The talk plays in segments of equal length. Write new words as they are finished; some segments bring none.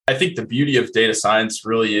I think the beauty of data science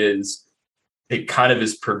really is it kind of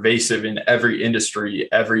is pervasive in every industry,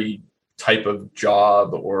 every type of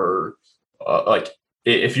job, or like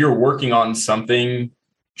if you're working on something,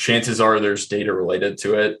 chances are there's data related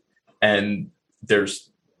to it, and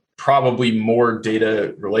there's probably more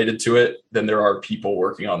data related to it than there are people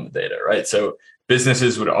working on the data, right? So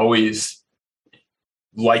businesses would always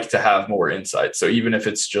like to have more insight. So even if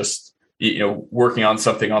it's just, working on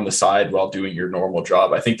something on the side while doing your normal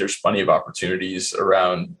job, I think there's plenty of opportunities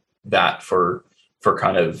around that for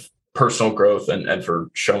kind of personal growth and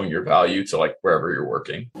for showing your value to like wherever you're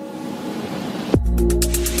working.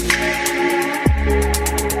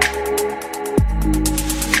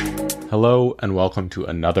 Hello, and welcome to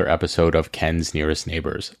another episode of Ken's Nearest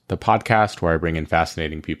Neighbors, the podcast where I bring in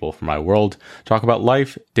fascinating people from my world, talk about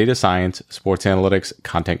life, data science, sports analytics,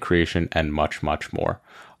 content creation, and much, much more.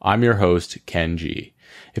 I'm your host, Ken G.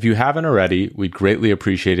 If you haven't already, we'd greatly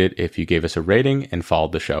appreciate it if you gave us a rating and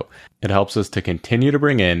followed the show. It helps us to continue to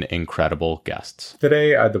bring in incredible guests.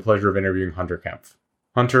 Today, I had the pleasure of interviewing Hunter Kempf.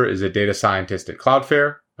 Hunter is a data scientist at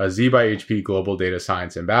Cloudflare, a Z by HP Global Data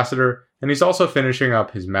Science Ambassador, and he's also finishing up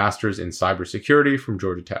his master's in cybersecurity from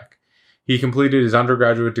Georgia Tech. He completed his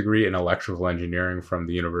undergraduate degree in electrical engineering from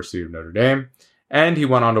the University of Notre Dame, and he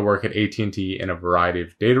went on to work at AT&T in a variety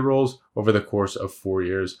of data roles over the course of 4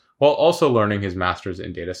 years, while also learning his master's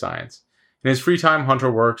in data science. In his free time,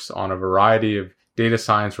 Hunter works on a variety of data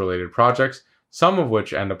science-related projects, some of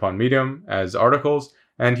which end up on Medium as articles,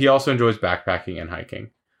 and he also enjoys backpacking and hiking.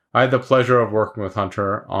 I had the pleasure of working with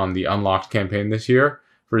Hunter on the Unlocked campaign this year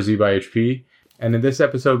for Z by HP, and in this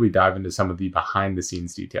episode we dive into some of the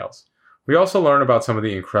behind-the-scenes details. We also learn about some of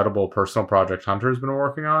the incredible personal projects Hunter has been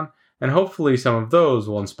working on, and hopefully some of those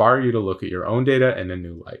will inspire you to look at your own data in a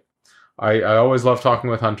new light. I always love talking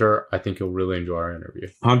with Hunter. I think you'll really enjoy our interview.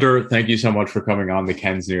 Hunter, thank you so much for coming on the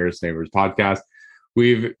Ken's Nearest Neighbors podcast.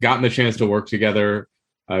 We've gotten the chance to work together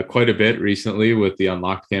quite a bit recently with the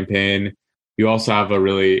Unlocked campaign. You also have a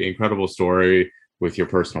really incredible story with your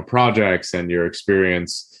personal projects and your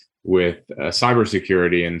experience with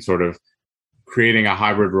cybersecurity and sort of creating a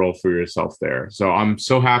hybrid role for yourself there. So I'm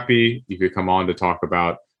so happy you could come on to talk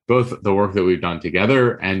about both the work that we've done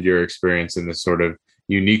together and your experience in this sort of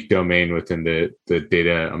unique domain within the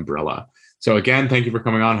data umbrella. So again, thank you for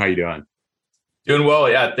coming on. How are you doing? Doing well.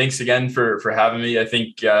 Yeah. Thanks again for having me. I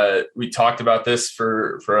think we talked about this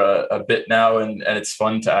for a bit now, and it's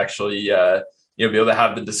fun to actually be able to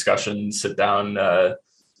have the discussion, sit down.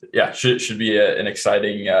 Should be an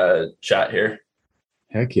exciting chat here.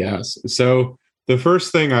 Heck yes. So the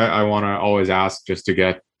first thing I want to always ask, just to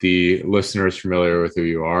get the listeners familiar with who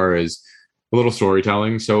you are, is a little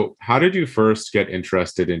storytelling. So how did you first get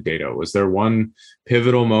interested in data? Was there one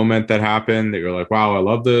pivotal moment that happened that you're like, wow, I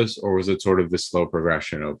love this? Or was it sort of this slow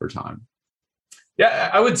progression over time? Yeah,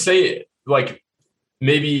 I would say like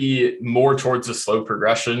maybe more towards a slow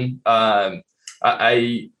progression. I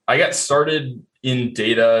got started in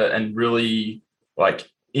data and really like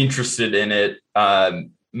interested in it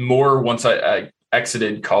more once I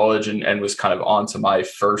exited college and was kind of on to my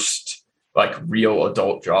first like real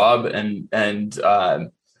adult job. And I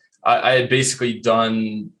had basically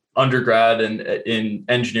done undergrad in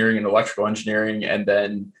engineering and electrical engineering, and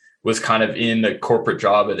then was kind of in a corporate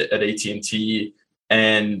job at AT&T,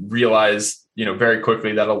 and realized, very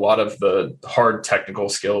quickly that a lot of the hard technical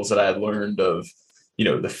skills that I had learned of,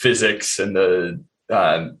 the physics and the,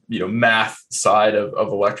 math side of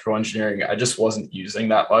electrical engineering, I just wasn't using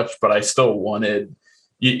that much, but I still wanted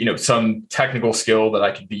some technical skill that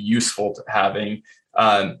I could be useful to having.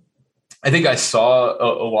 I think I saw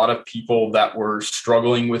a lot of people that were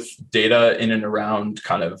struggling with data in and around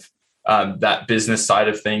kind of that business side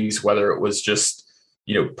of things, whether it was just,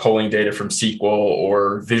 pulling data from SQL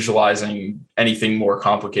or visualizing anything more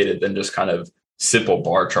complicated than just kind of simple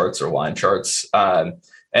bar charts or line charts.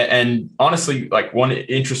 And honestly, like one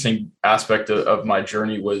interesting aspect of my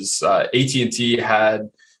journey was AT&T had,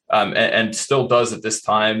 and still does at this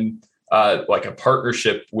time, like a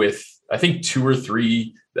partnership with, I think, 2 or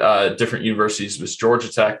 3 different universities, was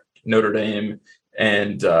Georgia Tech, Notre Dame,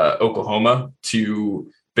 and Oklahoma,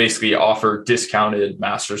 to basically offer discounted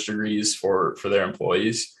master's degrees for their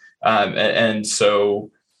employees. And so,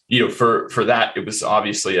 for that, it was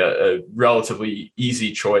obviously a relatively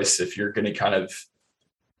easy choice if you're going to kind of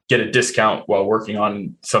get a discount while working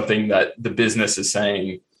on something that the business is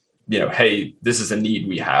saying, hey, this is a need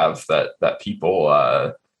we have that people,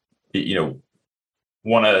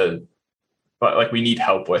 want to, but like we need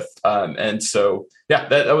help with. And so,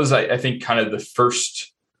 that was, I think, kind of the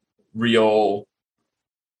first real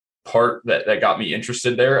part that got me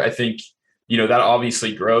interested there. I think, that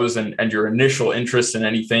obviously grows, and your initial interest in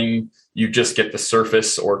anything, you just get the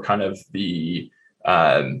surface or kind of the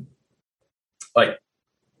like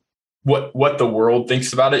what the world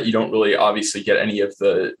thinks about it. You don't really obviously get any of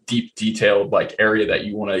the deep detailed like area that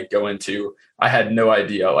you want to go into. I had no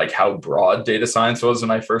idea like how broad data science was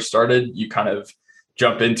when I first started. You kind of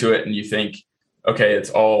jump into it and you think, okay, it's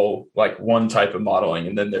all like one type of modeling.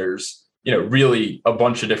 And then there's, really a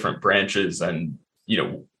bunch of different branches, and,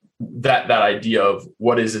 that idea of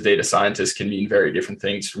what is a data scientist can mean very different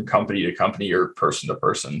things from company to company or person to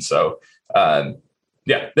person. So, that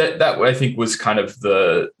I think was kind of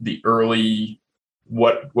the early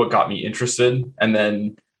what got me interested, and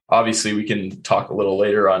then obviously we can talk a little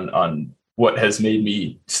later on what has made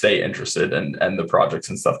me stay interested and the projects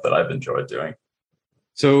and stuff that I've enjoyed doing.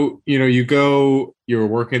 So you're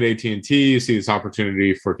working at AT&T, you see this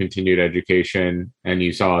opportunity for continued education, and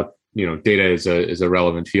you saw data is a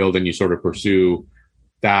relevant field, and you sort of pursue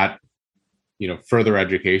that further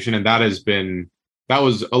education, and that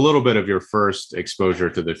was a little bit of your first exposure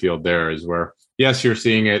to the field. There is where, yes, you're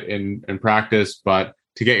seeing it in practice, but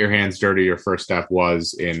to get your hands dirty, your first step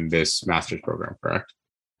was in this master's program, correct?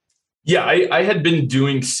 Yeah, I had been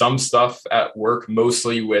doing some stuff at work,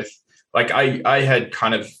 mostly with like I had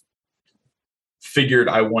kind of figured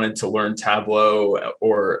I wanted to learn Tableau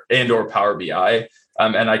or Power BI.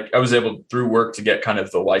 And I was able through work to get kind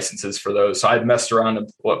of the licenses for those. So I'd messed around and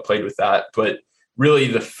played with that, but really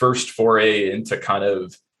the first foray into kind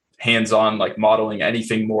of hands-on like modeling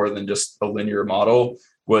anything more than just a linear model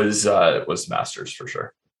was masters for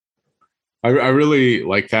sure. I really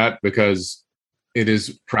like that because it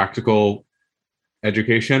is practical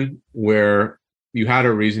education where you had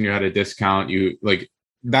a reason, you had a discount, you like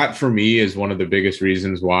that. For me is one of the biggest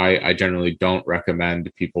reasons why I generally don't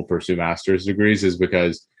recommend people pursue master's degrees, is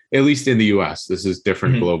because at least in the US, this is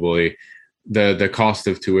different globally. The cost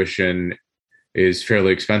of tuition is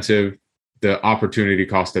fairly expensive. The opportunity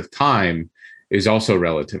cost of time is also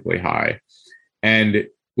relatively high. And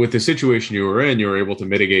with the situation you were in, you were able to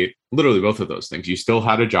mitigate literally both of those things. You still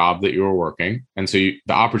had a job that you were working. And so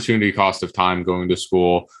the opportunity cost of time going to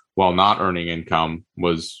school while not earning income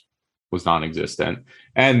was non-existent.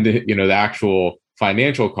 And, the actual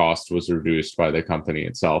financial cost was reduced by the company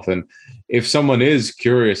itself. And if someone is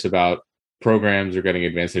curious about programs or getting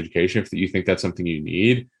advanced education, if you think that's something you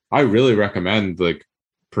need, I really recommend like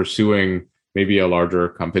pursuing maybe a larger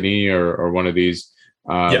company or one of these.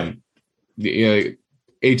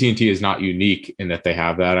 AT&T is not unique in that they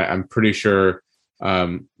have that. I'm pretty sure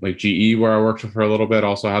like GE, where I worked for a little bit,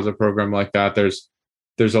 also has a program like that.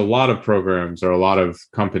 There's a lot of programs or a lot of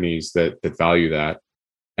companies that value that.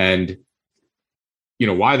 And,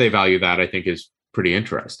 why they value that, I think, is pretty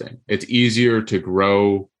interesting. It's easier to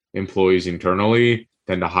grow employees internally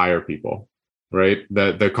than to hire people, right?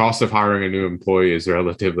 The cost of hiring a new employee is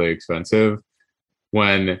relatively expensive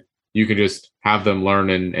when you can just have them learn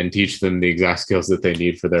and teach them the exact skills that they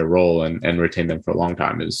need for their role and retain them for a long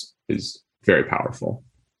time is very powerful.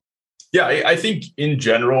 Yeah, I think in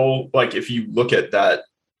general, like if you look at that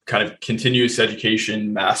kind of continuous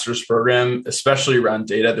education master's program, especially around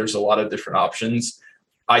data, there's a lot of different options.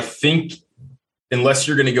 I think unless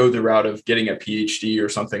you're going to go the route of getting a PhD or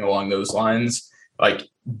something along those lines, like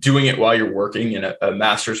doing it while you're working and a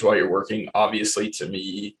master's while you're working, obviously to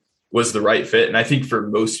me was the right fit. And I think for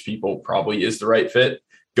most people probably is the right fit.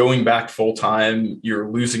 Going back full time, you're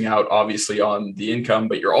losing out obviously on the income,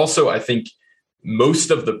 but you're also, I think,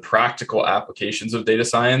 most of the practical applications of data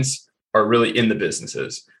science are really in the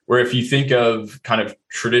businesses. Where if you think of kind of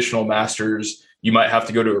traditional masters, you might have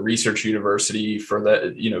to go to a research university for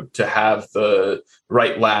that, to have the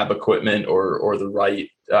right lab equipment or the right,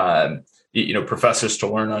 professors to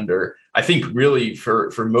learn under. I think really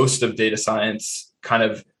for most of data science, kind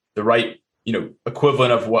of the right,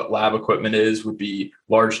 equivalent of what lab equipment is would be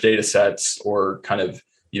large data sets or kind of,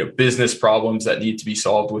 business problems that need to be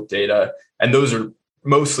solved with data. And those are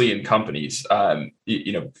mostly in companies.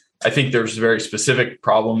 I think there's very specific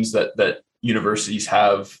problems that universities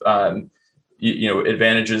have,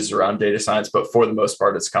 advantages around data science, but for the most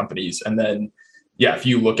part, it's companies. And then, if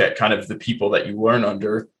you look at kind of the people that you learn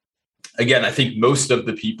under, again, I think most of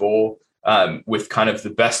the people with kind of the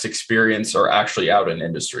best experience are actually out in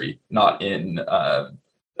industry, not in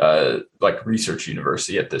like research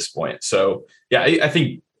university at this point. So, I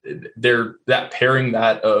think that pairing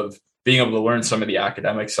that of being able to learn some of the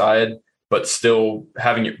academic side, but still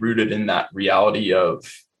having it rooted in that reality of,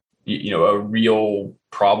 a real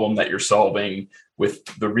problem that you're solving with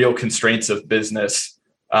the real constraints of business.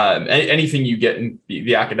 Anything you get in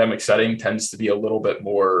the academic setting tends to be a little bit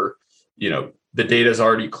more, the data is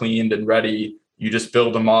already cleaned and ready. You just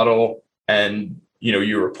build a model and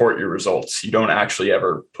you report your results. You don't actually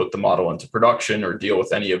ever put the model into production or deal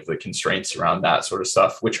with any of the constraints around that sort of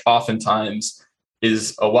stuff, which oftentimes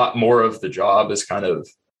is a lot more of the job, is kind of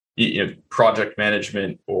project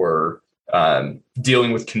management or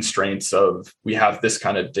dealing with constraints of, we have this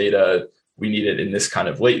kind of data, we need it in this kind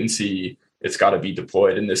of latency, it's got to be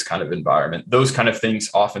deployed in this kind of environment. Those kind of things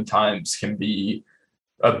oftentimes can be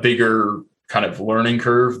a bigger kind of learning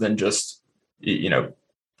curve than just,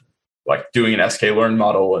 like doing an sklearn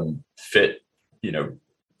model and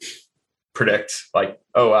predict like,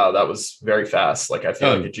 oh, wow, that was very fast. Like, I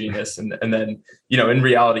feel like a genius. And then, in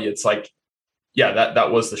reality, it's like, yeah,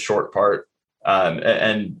 that was the short part.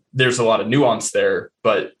 And there's a lot of nuance there,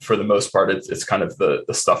 but for the most part, it's kind of the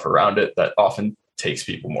stuff around it that often takes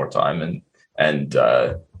people more time and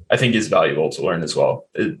I think is valuable to learn as well.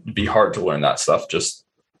 It'd be hard to learn that stuff just,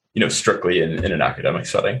 strictly in an academic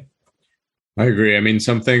setting. I agree. I mean,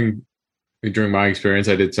 during my experience,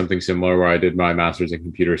 I did something similar where I did my master's in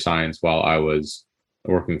computer science while I was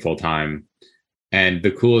working full time. And the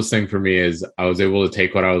coolest thing for me is I was able to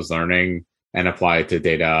take what I was learning and apply it to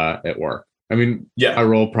data at work. I mean, yeah, my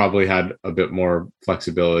role probably had a bit more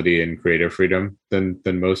flexibility and creative freedom than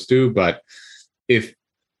most do. But if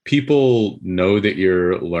people know that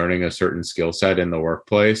you're learning a certain skill set in the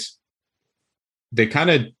workplace, they kind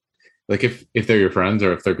of, like, if they're your friends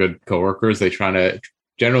or if they're good coworkers, they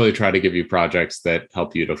generally try to give you projects that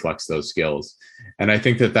help you to flex those skills. And I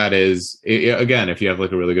think that is, again, if you have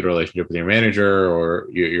like a really good relationship with your manager or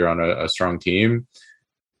you're on a strong team,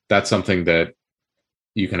 that's something that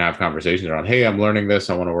you can have conversations around. Hey, I'm learning this.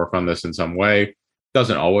 I want to work on this in some way.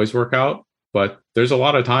 Doesn't always work out, but there's a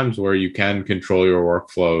lot of times where you can control your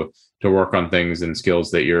workflow to work on things and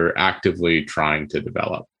skills that you're actively trying to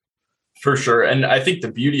develop. For sure. And I think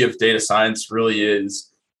the beauty of data science really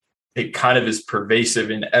is it kind of is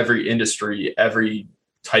pervasive in every industry, every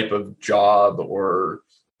type of job, or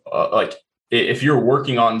like if you're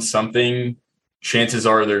working on something, chances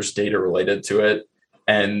are there's data related to it.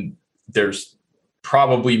 And there's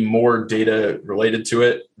probably more data related to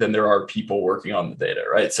it than there are people working on the data,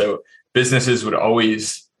 right? So businesses would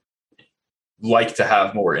always like to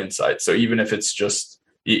have more insight. So even if it's just,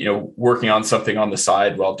 working on something on the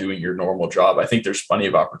side while doing your normal job, I think there's plenty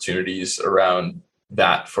of opportunities around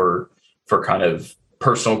that for kind of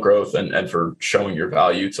personal growth and for showing your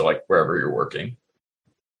value to like wherever you're working.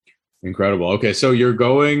 Incredible. Okay. So you're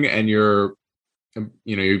going and you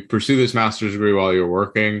pursue this master's degree while you're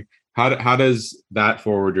working. How does that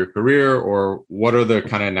forward your career, or what are the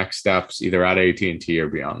kind of next steps either at AT&T or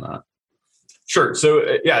beyond that? Sure.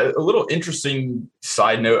 So yeah, a little interesting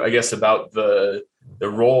side note, I guess, about the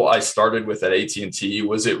role I started with at AT&T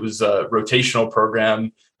was it was a rotational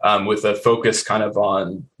program with a focus kind of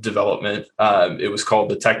on development. It was called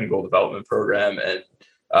the Technical Development Program,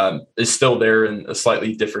 and is still there in a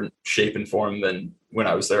slightly different shape and form than when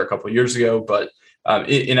I was there a couple of years ago. But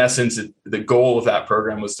in essence, the goal of that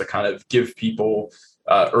program was to kind of give people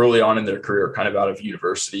early on in their career, kind of out of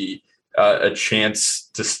university, a chance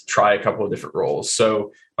to try a couple of different roles.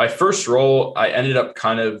 So my first role, I ended up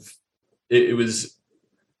it was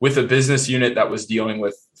with a business unit that was dealing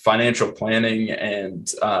with financial planning.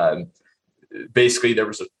 And basically there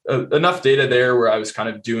was enough data there where I was kind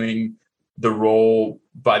of doing the role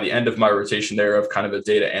by the end of my rotation there of kind of a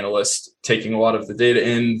data analyst, taking a lot of the data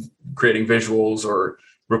in, creating visuals or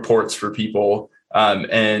reports for people,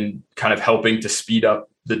 and kind of helping to speed up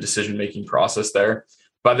the decision-making process there.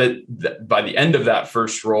 By the end of that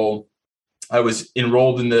first role, I was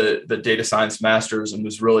enrolled in the data science master's and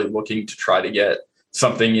was really looking to try to get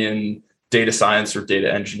something in data science or data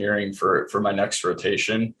engineering for my next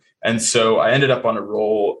rotation. And so I ended up on a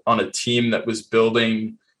role on a team that was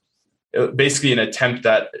building basically an attempt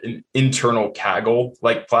at an internal Kaggle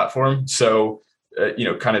like platform. So,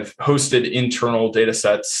 kind of hosted internal data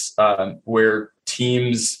sets where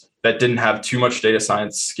teams that didn't have too much data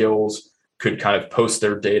science skills could kind of post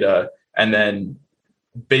their data, and then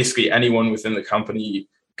basically anyone within the company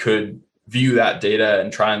could view that data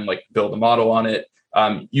and try and like build a model on it.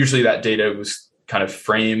 Usually that data was kind of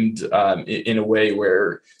framed in a way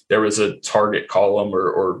where there was a target column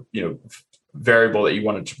or variable that you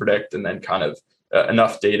wanted to predict, and then kind of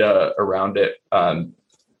enough data around it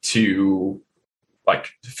to like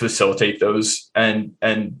facilitate those. And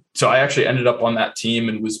so I actually ended up on that team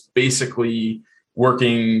and was basically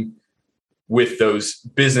working with those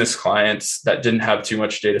business clients that didn't have too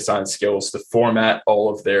much data science skills to format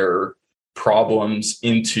all of their problems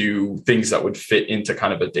into things that would fit into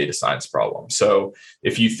kind of a data science problem. So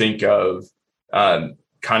if you think of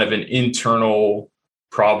kind of an internal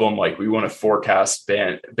problem, like we want to forecast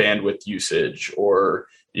bandwidth usage, or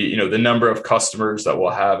the number of customers that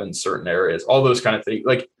we'll have in certain areas, all those kind of things,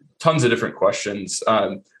 like tons of different questions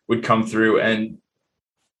would come through. And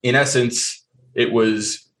in essence, it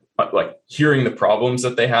was like hearing the problems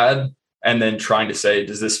that they had and then trying to say,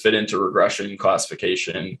 does this fit into regression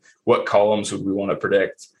classification? What columns would we want to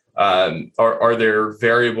predict? Are there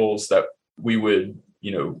variables that we would,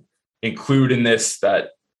 include in this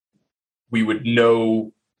that we would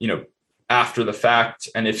know, after the fact?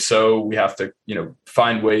 And if so, we have to,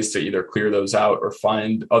 find ways to either clear those out or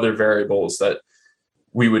find other variables that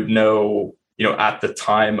we would know, at the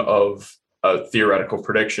time of a theoretical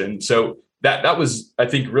prediction. So that was, I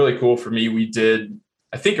think, really cool for me. We did,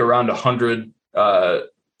 I think, around 100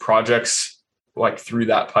 projects like through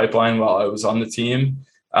that pipeline while I was on the team.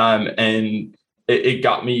 And it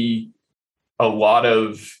got me a lot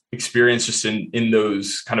of experience just in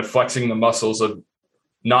those kind of flexing the muscles of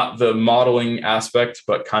not the modeling aspect,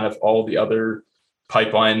 but kind of all the other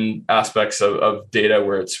pipeline aspects of data,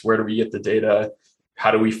 where it's, where do we get the data?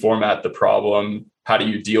 How do we format the problem? How do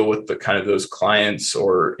you deal with the kind of those clients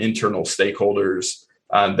or internal stakeholders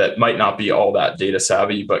that might not be all that data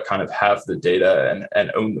savvy, but kind of have the data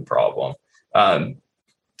and own the problem?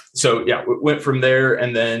 So yeah, went from there.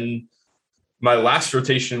 And then my last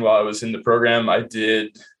rotation while I was in the program, I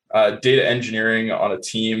did data engineering on a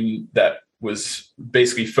team that was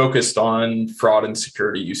basically focused on fraud and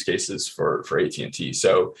security use cases for AT&T.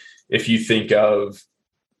 So if you think of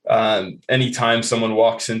anytime someone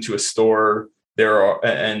walks into a store, there are,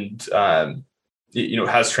 and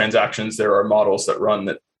has transactions, there are models that run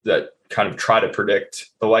that kind of try to predict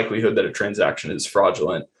the likelihood that a transaction is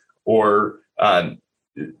fraudulent, or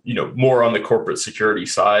more on the corporate security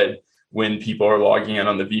side, when people are logging in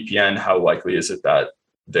on the VPN, how likely is it that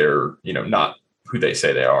they're not who they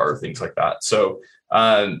say they are, things like that. So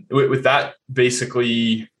with that,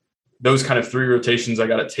 basically those kind of 3 rotations, I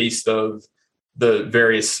got a taste of the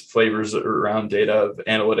various flavors around data, of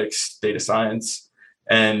analytics, data science,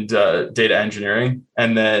 and data engineering.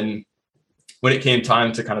 And then when it came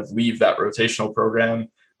time to kind of leave that rotational program,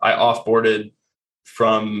 I offboarded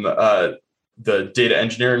from the data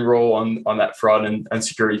engineering role on that fraud and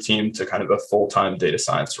security team to kind of a full-time data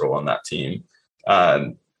science role on that team.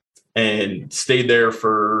 And stayed there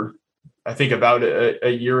for, I think, about a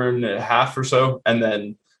year and a half or so, and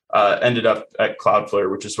then ended up at Cloudflare,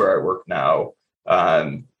 which is where I work now.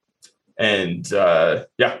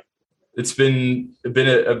 It's been a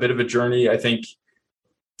bit of a journey. I think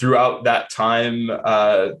throughout that time,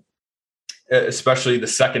 especially the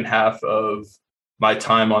second half of my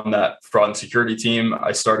time on that fraud and security team,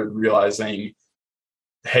 I started realizing,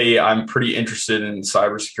 hey, I'm pretty interested in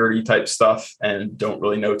cybersecurity type stuff and don't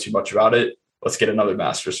really know too much about it. Let's get another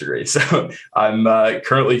master's degree. So I'm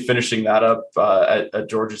currently finishing that up at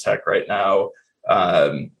Georgia Tech right now.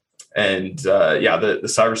 The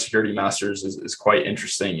cybersecurity master's is quite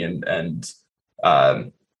interesting and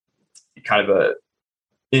kind of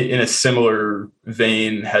in a similar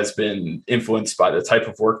vein has been influenced by the type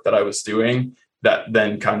of work that I was doing, that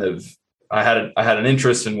then kind of I had an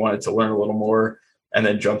interest and wanted to learn a little more, and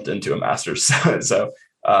then jumped into a master's. So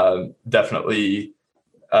definitely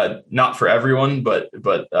not for everyone, but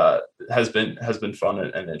has been fun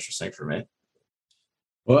and interesting for me.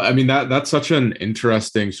 Well, I mean, that's such an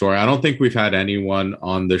interesting story. I don't think we've had anyone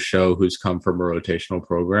on the show who's come from a rotational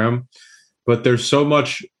program, but there's so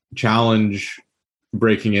much challenge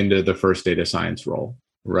breaking into the first data science role,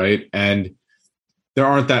 right? And there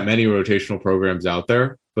aren't that many rotational programs out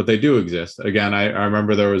there, but they do exist. Again, I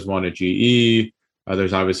remember there was one at GE.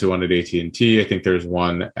 There's obviously one at AT&T. I think there's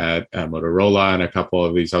one at Motorola and a couple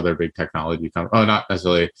of these other big technology companies. Oh, not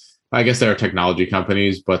necessarily. I guess they're technology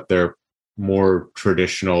companies, but they're more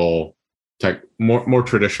traditional more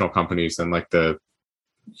traditional companies than like the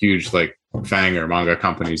huge like FAANG or manga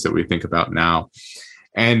companies that we think about now.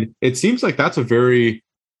 And it seems like that's a very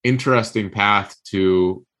interesting path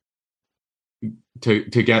to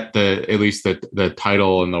get at least the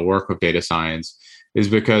title and the work of data science, is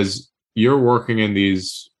because you're working in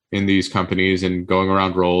these companies and going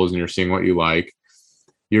around roles and you're seeing what you like.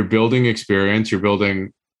 You're building experience. You're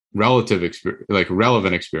building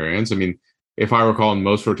relevant experience. I mean, if I recall, in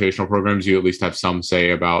most rotational programs, you at least have some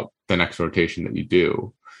say about the next rotation that you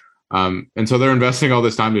do. And so they're investing all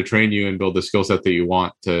this time to train you and build the skill set that you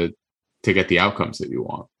want to get the outcomes that you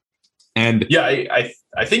want. And yeah,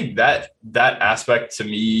 I think that aspect to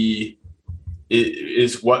me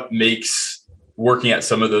is what makes working at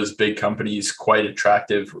some of those big companies quite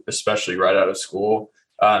attractive, especially right out of school.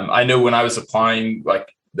 I know when I was applying,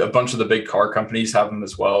 like a bunch of the big car companies have them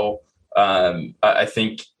as well. I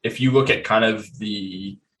think if you look at kind of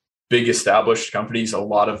the big established companies, a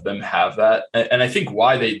lot of them have that. And I think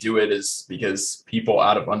why they do it is because people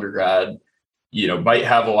out of undergrad, might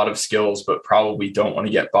have a lot of skills, but probably don't want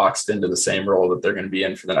to get boxed into the same role that they're going to be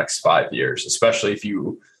in for the next 5 years, especially if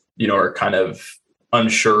you are kind of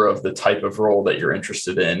unsure of the type of role that you're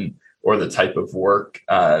interested in or the type of work.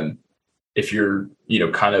 If you're,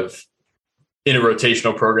 kind of in a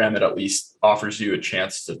rotational program that at least offers you a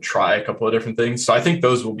chance to try a couple of different things. So I think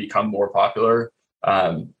those will become more popular.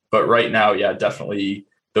 But right now, yeah, definitely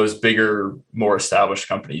those bigger, more established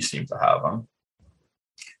companies seem to have them.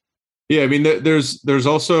 Yeah, I mean, there's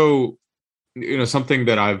also, something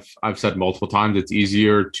that I've said multiple times. It's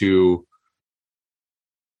easier to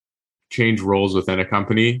change roles within a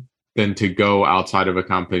company than to go outside of a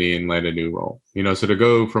company and land a new role. So to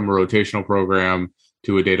go from a rotational program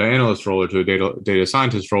to a data analyst role or to a data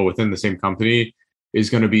scientist role within the same company is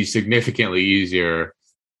going to be significantly easier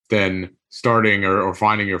than starting or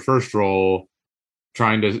finding your first role,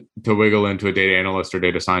 trying to wiggle into a data analyst or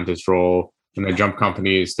data scientist role, and then jump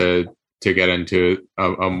companies to get into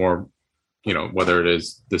a more, whether it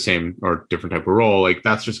is the same or different type of role. Like,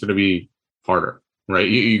 that's just going to be harder, right?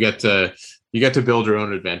 You get to build your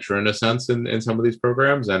own adventure in a sense in some of these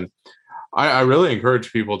programs. And I really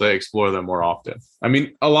encourage people to explore them more often. I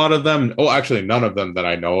mean, a lot of them, actually none of them that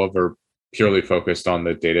I know of are purely focused on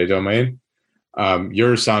the data domain.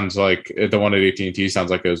 Yours sounds like, the one at AT&T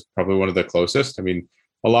sounds like it was probably one of the closest. I mean,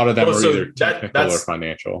 a lot of them are either technical or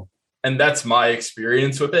financial. And that's my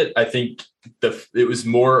experience with it. I think it was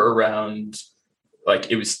more around, like,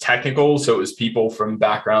 it was technical. So it was people from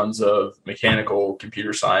backgrounds of mechanical,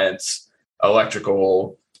 computer science,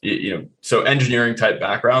 electrical, so engineering type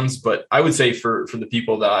backgrounds. But I would say for the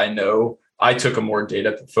people that I know, I took a more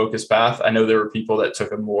data focused path. I know there were people that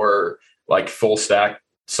took a more like full stack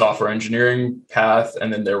software engineering path.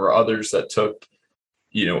 And then there were others that took,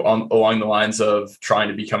 along the lines of trying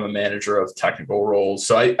to become a manager of technical roles.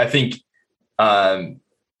 So I think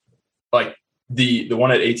like the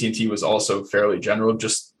one at AT&T was also fairly general,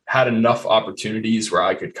 just had enough opportunities where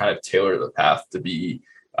I could kind of tailor the path to be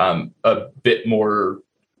a bit more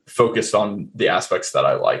focused on the aspects that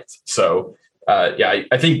I liked. So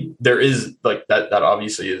I think there is like that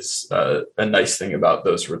obviously is a nice thing about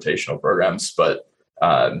those rotational programs, but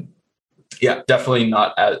definitely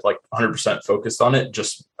not at like 100% focused on it.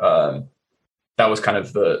 Just that was kind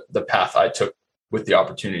of the path I took with the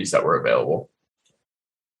opportunities that were available.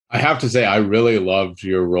 I have to say, I really loved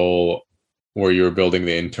your role where you were building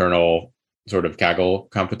the internal sort of Kaggle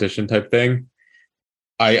competition type thing.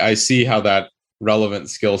 I see how that relevant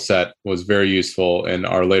skill set was very useful in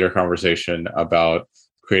our later conversation about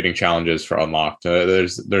creating challenges for Unlocked.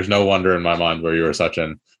 There's no wonder in my mind why you were such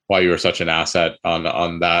an asset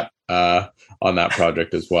on that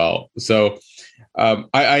project as well. So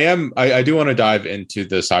I do want to dive into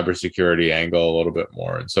the cybersecurity angle a little bit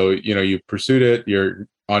more. And so, you pursued it. You're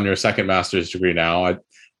on your second master's degree now.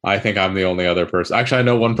 I think I'm the only other person. Actually, I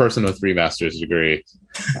know one person with 3 master's degrees,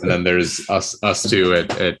 and then there's us two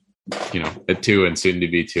at 2 and soon to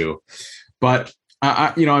be 2. But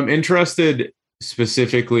I'm interested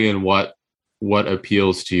specifically in what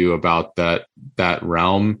appeals to you about that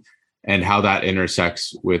realm and how that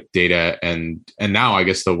intersects with data and now I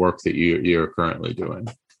guess the work that you're currently doing.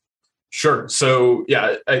 Sure. So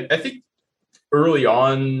I think early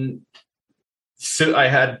on, so I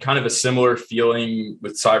had kind of a similar feeling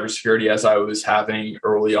with cybersecurity as I was having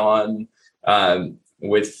early on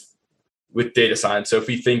with data science. So if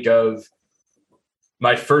we think of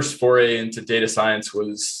my first foray into data science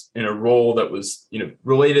was in a role that was,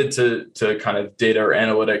 related to kind of data or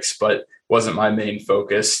analytics, but wasn't my main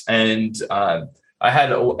focus. And I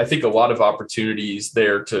had, I think, a lot of opportunities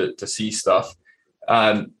there to see stuff.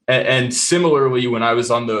 And similarly, when I was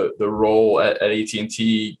on the role at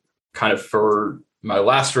AT&T, kind of for my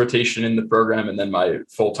last rotation in the program and then my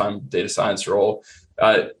full-time data science role,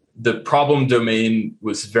 the problem domain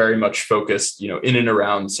was very much focused, in and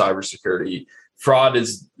around cybersecurity. Fraud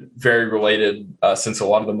is very related since a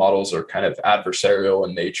lot of the models are kind of adversarial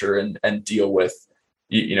in nature and deal with,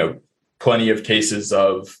 plenty of cases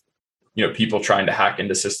of, people trying to hack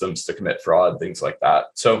into systems to commit fraud, things like that.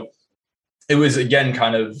 So it was, again,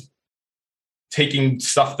 kind of taking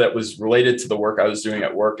stuff that was related to the work I was doing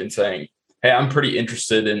at work and saying, hey, I'm pretty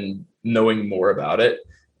interested in knowing more about it,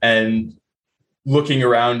 and looking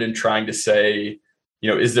around and trying to say,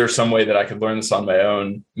 is there some way that I could learn this on my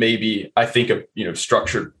own? Maybe. I think a,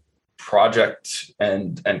 structured project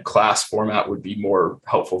and class format would be more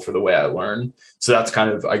helpful for the way I learn. So that's kind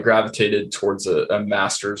of, I gravitated towards a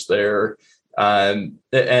master's there. And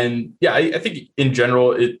yeah, I think in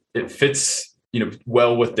general, it fits,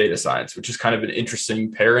 well with data science, which is kind of an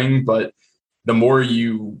interesting pairing. But the more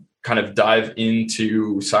you kind of dive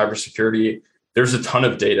into cybersecurity, there's a ton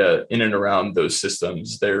of data in and around those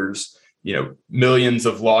systems. There's, millions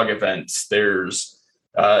of log events. There's,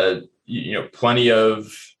 plenty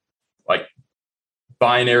of like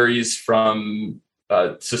binaries from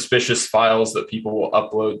suspicious files that people will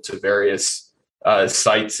upload to various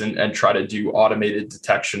sites and try to do automated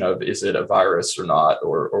detection of, is it a virus or not,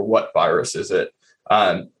 or what virus is it?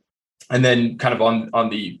 And then kind of on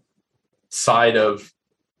the side of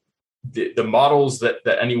the models that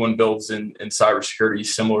anyone builds in cybersecurity,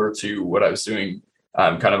 similar to what I was doing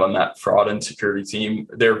kind of on that fraud and security team,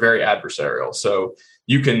 they're very adversarial. So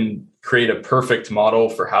you can create a perfect model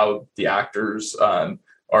for how the actors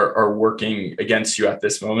are working against you at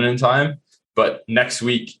this moment in time. But next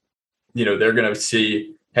week, they're going to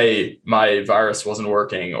see, hey, my virus wasn't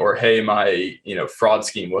working, or hey, my fraud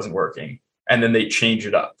scheme wasn't working, and then they change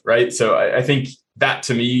it up, right? So I think that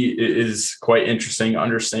to me is quite interesting,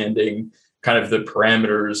 understanding kind of the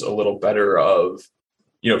parameters a little better of,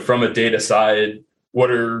 from a data side, what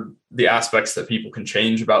are the aspects that people can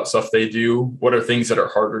change about stuff they do? What are things that are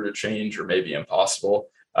harder to change or maybe impossible?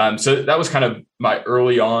 So that was kind of my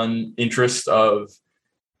early on interest of,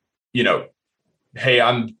 hey,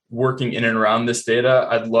 I'm working in and around this data.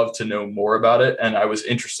 I'd love to know more about it. And I was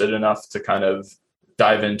interested enough to kind of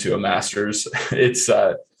dive into a master's. It's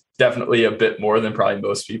definitely a bit more than probably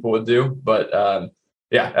most people would do. But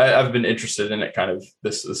yeah, I've been interested in it kind of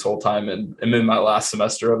this whole time, and I'm in my last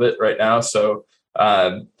semester of it right now. So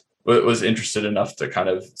was interested enough to kind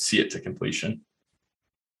of see it to completion.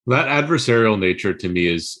 That adversarial nature to me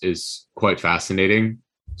is quite fascinating.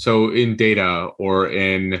 So in data or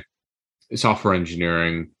in software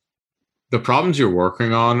engineering, the problems you're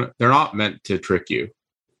working on, they're not meant to trick you,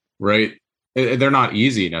 right? They're not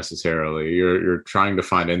easy necessarily. You're trying to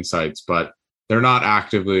find insights, but they're not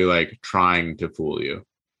actively like trying to fool you,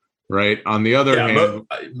 right? On the other hand,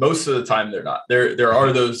 most of the time they're not. There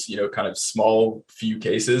are those kind of small few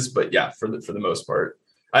cases, but yeah, for the most part,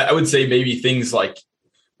 I would say maybe things like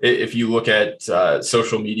if you look at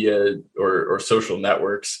social media or social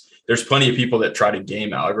networks, there's plenty of people that try to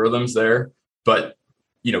game algorithms there, but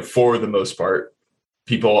for the most part,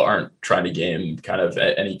 people aren't trying to game kind of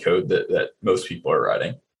any code that most people are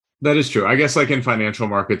writing. That is true. I guess like in financial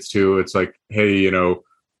markets too, it's like, hey,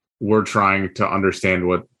 we're trying to understand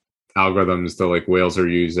what algorithms the like whales are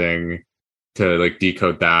using to like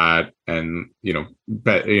decode that, and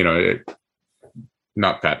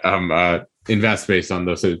invest based on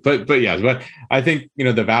those. But yes, but I think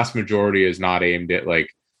the vast majority is not aimed at like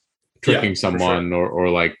tricking someone,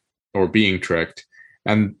 sure, or being tricked.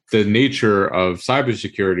 And the nature of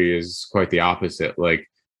cybersecurity is quite the opposite. Like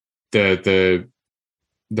the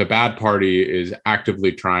bad party is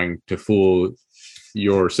actively trying to fool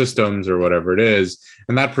your systems or whatever it is.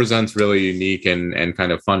 And that presents really unique and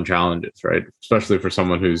kind of fun challenges, right? Especially for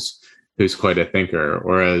someone who's quite a thinker.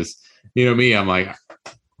 Whereas, me, I'm like,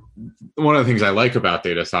 one of the things I like about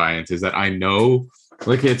data science is that I know,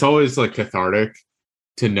 like, it's always like cathartic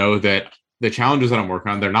to know that the challenges that I'm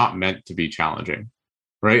working on, they're not meant to be challenging,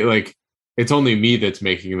 right? Like, it's only me that's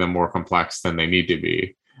making them more complex than they need to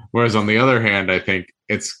be. Whereas on the other hand, I think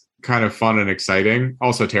it's kind of fun and exciting,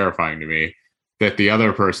 also terrifying to me, that the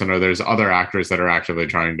other person or there's other actors that are actively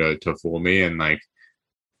trying to fool me. And like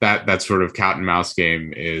that sort of cat and mouse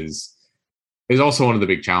game is also one of the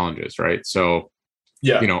big challenges, right? So,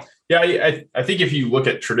 yeah, I think if you look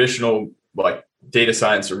at traditional like data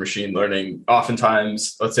science or machine learning,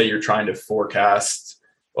 oftentimes, let's say you're trying to forecast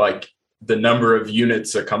like the number of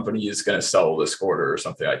units a company is going to sell this quarter or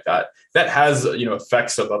something like that. That has,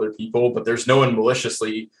 effects of other people, but there's no one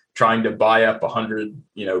maliciously trying to buy up 100,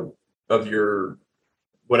 of your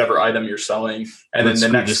whatever item you're selling. And then the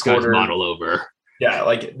next quarter model over. Yeah.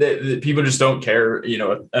 Like the people just don't care,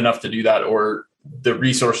 enough to do that, or the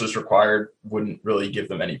resources required wouldn't really give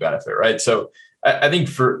them any benefit. Right. So I think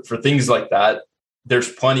for things like that,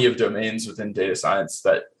 there's plenty of domains within data science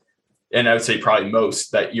that, and I would say probably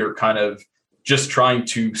most, that you're kind of just trying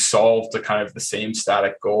to solve to kind of the same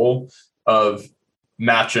static goal of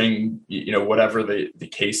matching, whatever the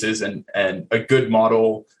case is. And a good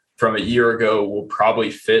model from a year ago will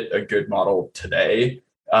probably fit a good model today,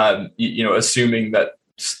 assuming that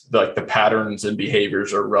like the patterns and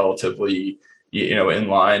behaviors are relatively, in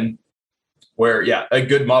line. Where, yeah, a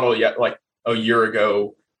good model like a year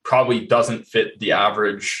ago probably doesn't fit the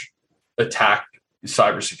average attack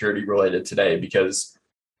cybersecurity related today, because,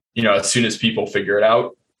 as soon as people figure it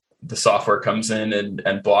out, the software comes in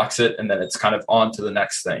and blocks it, and then it's kind of on to the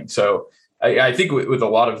next thing. So I think with a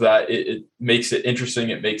lot of that, it makes it interesting,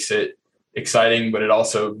 it makes it exciting, but it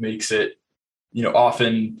also makes it,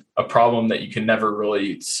 often a problem that you can never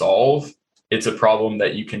really solve. It's a problem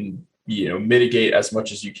that you can, mitigate as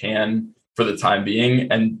much as you can for the time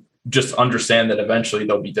being, and just understand that eventually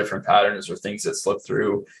there'll be different patterns or things that slip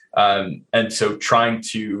through. And so trying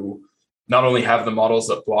to not only have the models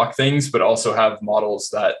that block things, but also have models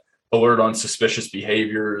that alert on suspicious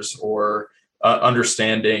behaviors, or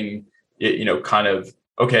understanding, kind of,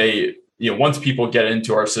 okay, once people get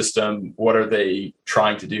into our system, what are they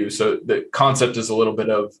trying to do? So the concept is a little bit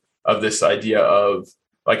of this idea of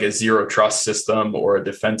like a zero trust system or a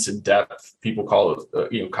defense in depth. People call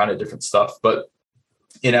it, kind of different stuff, but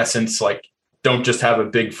in essence, like, don't just have a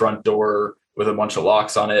big front door with a bunch of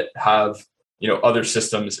locks on it. Have, other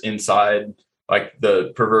systems inside, like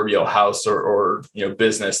the proverbial house or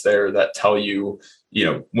business there, that tell you,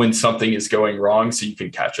 when something is going wrong, so you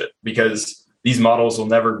can catch it. Because these models will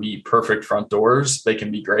never be perfect front doors. They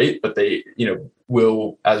can be great, but they,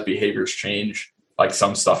 will, as behaviors change, like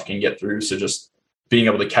some stuff can get through. So just being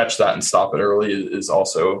able to catch that and stop it early is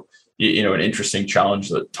also, an interesting challenge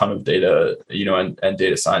that a ton of data, and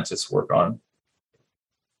data scientists work on.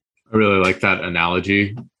 I really like that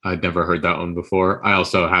analogy. I'd never heard that one before. I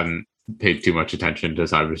also hadn't paid too much attention to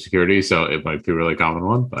cybersecurity, so it might be a really common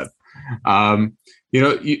one. But,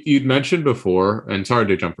 you'd mentioned before, and sorry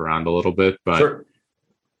to jump around a little bit, but sure.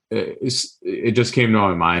 It just came to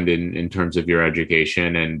my mind in terms of your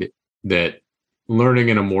education, and that learning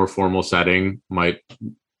in a more formal setting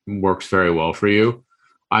works very well for you.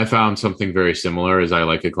 I found something very similar. As I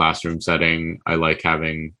like a classroom setting. I like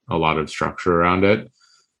having a lot of structure around it.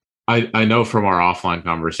 I know from our offline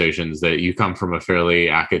conversations that you come from a fairly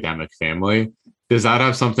academic family. Does that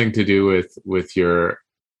have something to do with your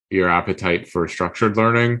appetite for structured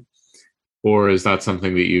learning, or is that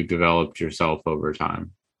something that you've developed yourself over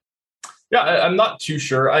time? Yeah, I'm not too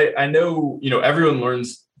sure. I know, everyone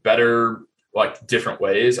learns better, like, different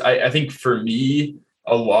ways. I think for me,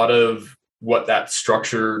 a lot of what that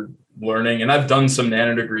structured learning, and I've done some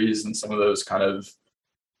nano degrees and some of those kind of,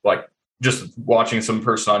 like, just watching some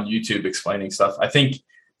person on YouTube explaining stuff. I think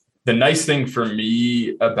the nice thing for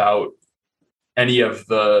me about any of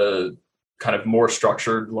the kind of more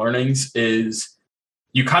structured learnings is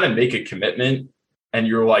you kind of make a commitment and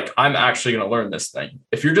you're like, I'm actually going to learn this thing.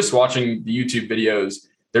 If you're just watching the YouTube videos,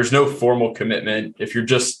 there's no formal commitment. If you're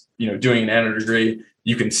just, doing a nano degree,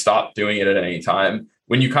 you can stop doing it at any time.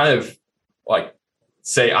 When you kind of like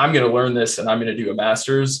say, I'm going to learn this and I'm going to do a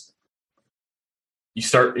master's, you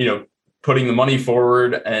start, putting the money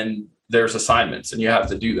forward, and there's assignments and you have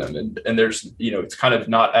to do them. And there's, it's kind of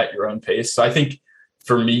not at your own pace. So I think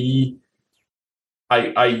for me,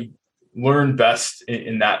 I learn best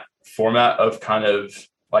in that format of kind of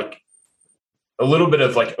like a little bit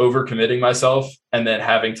of like overcommitting myself and then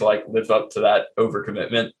having to like live up to that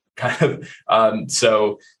overcommitment kind of.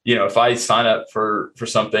 So, if I sign up for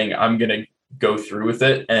something, I'm going to go through with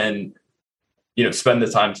it and, spend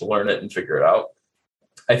the time to learn it and figure it out.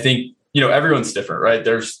 I think, everyone's different, right?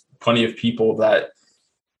 There's plenty of people that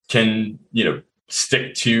can,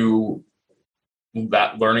 stick to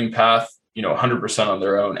that learning path, 100% on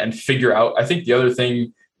their own and figure out. I think the other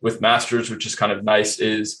thing with masters, which is kind of nice,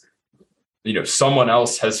 is, someone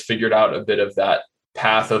else has figured out a bit of that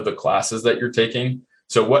path of the classes that you're taking.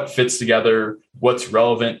 So what fits together, what's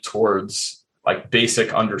relevant towards like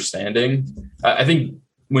basic understanding. I think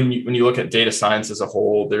when you look at data science as a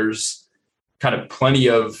whole, there's kind of plenty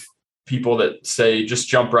of people that say just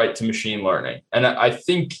jump right to machine learning. And I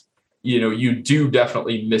think, you do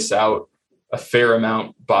definitely miss out a fair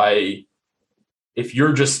amount by, if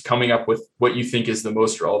you're just coming up with what you think is the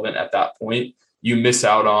most relevant at that point, you miss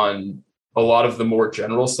out on a lot of the more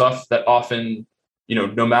general stuff that often,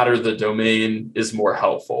 no matter the domain, is more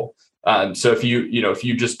helpful. So if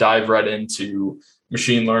you just dive right into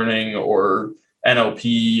machine learning or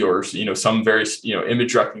NLP or, some very,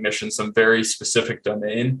 image recognition, some very specific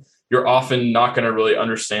domain, you're often not going to really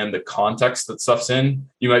understand the context that stuff's in.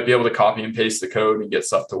 You might be able to copy and paste the code and get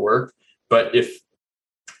stuff to work. But if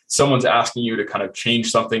someone's asking you to kind of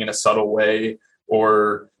change something in a subtle way,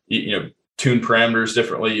 or, tune parameters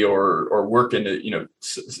differently, or work into,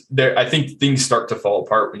 there, I think things start to fall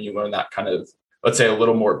apart when you learn that kind of, let's say, a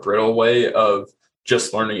little more brittle way of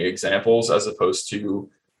just learning examples, as opposed to,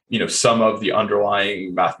 some of the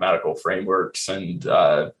underlying mathematical frameworks and,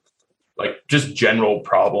 like just general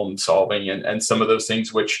problem solving and some of those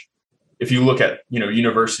things, which if you look at,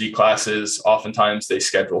 university classes, oftentimes they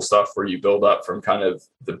schedule stuff where you build up from kind of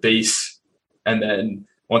the base. And then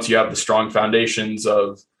once you have the strong foundations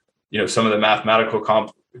of, some of the mathematical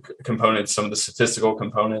components, some of the statistical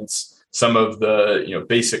components, some of the,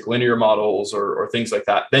 basic linear models or things like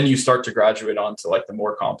that, then you start to graduate onto like the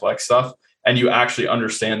more complex stuff. And you actually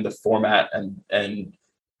understand the format and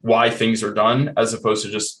why things are done, as opposed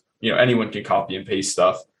to just, anyone can copy and paste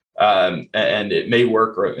stuff. And it may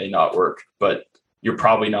work or it may not work, but you're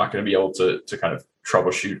probably not going to be able to kind of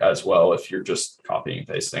troubleshoot as well if you're just copying and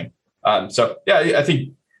pasting. So yeah, I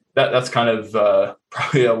think that's kind of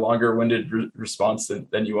probably a longer-winded response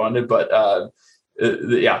than you wanted, but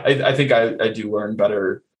yeah, I think I do learn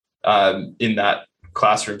better in that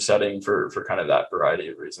classroom setting for kind of that variety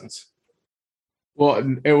of reasons.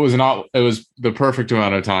 Well, it was the perfect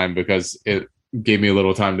amount of time because it gave me a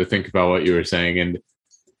little time to think about what you were saying. And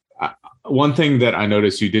one thing that I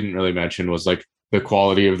noticed you didn't really mention was like the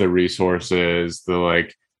quality of the resources, the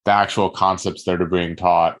actual concepts that are being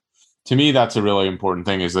taught. To me, that's a really important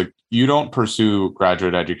thing, is like, you don't pursue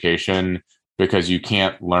graduate education because you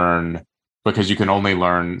can only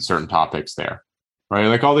learn certain topics there, right?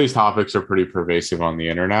 Like, all these topics are pretty pervasive on the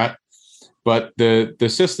internet, but the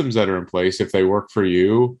systems that are in place, if they work for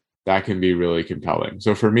you, that can be really compelling.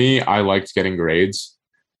 So for me, I liked getting grades.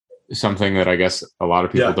 Something that I guess a lot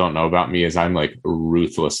of people don't know about me is I'm like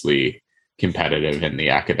ruthlessly competitive in the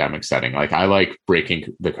academic setting. Like, I like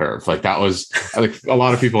breaking the curve. Like, that was like, a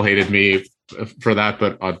lot of people hated me for that,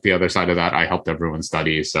 but on the other side of that, I helped everyone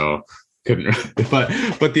study. So couldn't,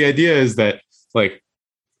 but the idea is that, like,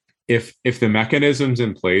 if the mechanisms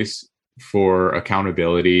in place for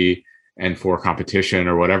accountability and for competition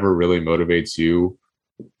or whatever really motivates you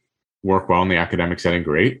work well in the academic setting,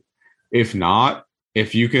 great. If not,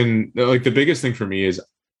 if you can, like, the biggest thing for me is,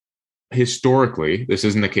 historically, this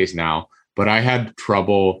isn't the case now, but I had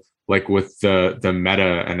trouble like with the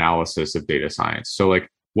meta analysis of data science. So like,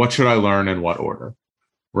 what should I learn in what order,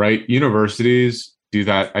 right? Universities do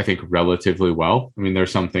that, I think, relatively well. I mean,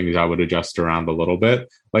 there's some things I would adjust around a little bit.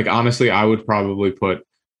 Like, honestly, I would probably put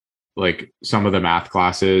like some of the math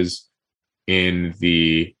classes in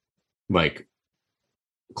the like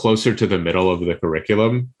closer to the middle of the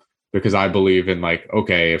curriculum, because I believe in like,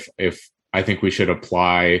 okay, if I think we should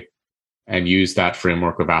apply and use that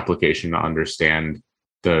framework of application to understand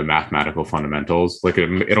the mathematical fundamentals. Like,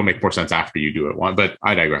 it'll make more sense after you do it one, but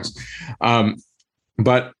I digress.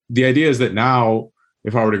 But the idea is that now,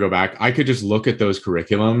 if I were to go back, I could just look at those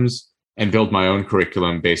curriculums and build my own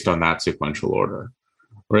curriculum based on that sequential order,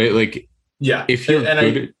 right? Like, yeah, if you're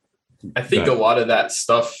good, I think a lot of that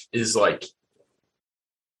stuff is like,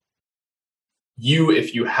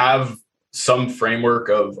 if you have some framework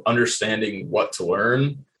of understanding what to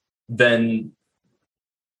learn, then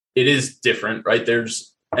it is different, right?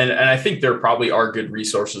 And I think there probably are good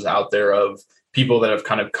resources out there of people that have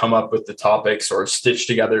kind of come up with the topics or stitched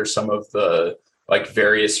together some of the like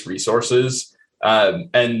various resources,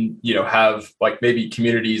 and have like maybe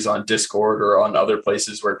communities on Discord or on other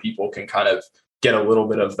places where people can kind of get a little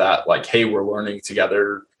bit of that, like, hey, we're learning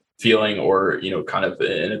together feeling, or kind of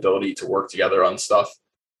an ability to work together on stuff.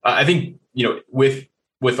 I think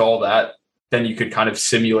with all that, then you could kind of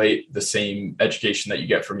simulate the same education that you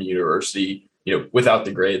get from a university, without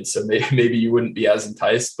the grades. So maybe you wouldn't be as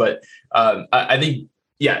enticed, but I think,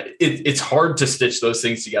 yeah, it's hard to stitch those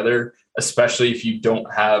things together, especially if you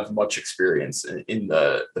don't have much experience in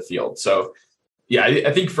the field. So yeah,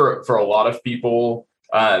 I think for a lot of people,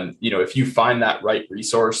 if you find that right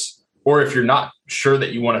resource, or if you're not sure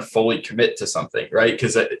that you want to fully commit to something, right?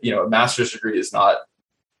 Because a master's degree is not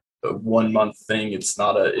a 1 month thing. It's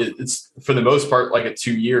not it's for the most part like a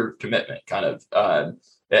 2-year commitment kind of.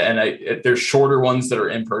 There's shorter ones that are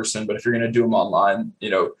in person, but if you're going to do them online,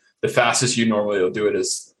 the fastest you normally will do it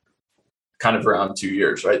is kind of around 2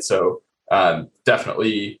 years, right? So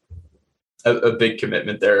definitely a big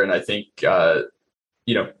commitment there. And I think,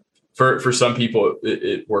 for some people,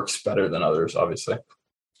 it works better than others, obviously.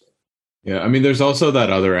 Yeah. I mean, there's also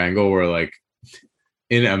that other angle where, like,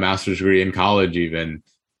 in a master's degree in college, even,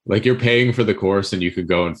 like, you're paying for the course and you could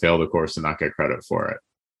go and fail the course and not get credit for it,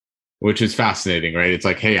 which is fascinating, right? It's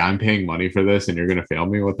like, hey, I'm paying money for this and you're going to fail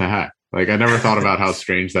me. What the heck? Like, I never thought about how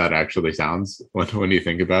strange that actually sounds when you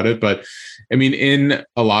think about it. But I mean, in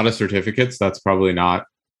a lot of certificates, that's not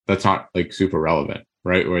like super relevant,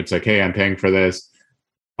 right? Where it's like, hey, I'm paying for this.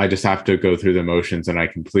 I just have to go through the motions and I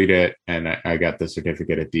complete it and I get the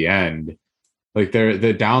certificate at the end. Like,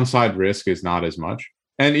 the downside risk is not as much.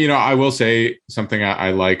 And, I will say something I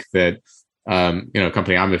like that, a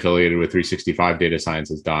company I'm affiliated with, 365 Data Science,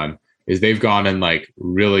 has done. is they've gone and like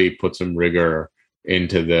really put some rigor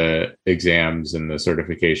into the exams and the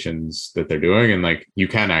certifications that they're doing. And like, you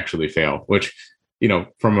can actually fail, which,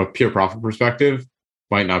 from a pure profit perspective,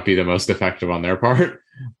 might not be the most effective on their part.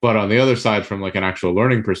 But on the other side, from like an actual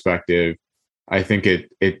learning perspective, I think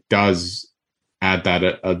it does add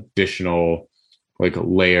that additional like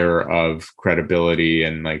layer of credibility.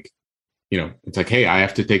 And like, it's like, hey, I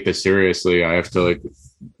have to take this seriously. I have to like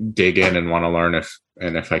dig in and want to learn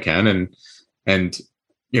if I can. And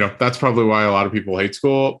that's probably why a lot of people hate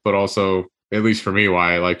school, but also, at least for me,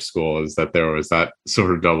 why I liked school is that there was that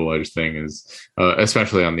sort of double-edged thing, is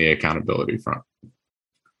especially on the accountability front.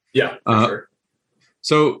 Yeah, for sure.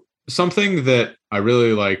 So something that I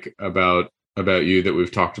really like about you that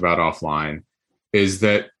we've talked about offline is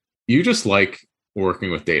that you just like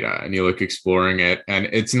working with data and you like exploring it. And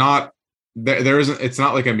it's not, it's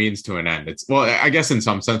not like a means to an end. It's, well, I guess in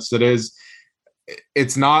some sense it is.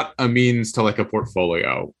 It's not a means to like a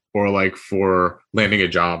portfolio or like for landing a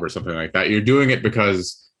job or something like that. You're doing it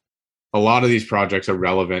because a lot of these projects are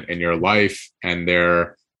relevant in your life and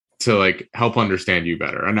they're to like help understand you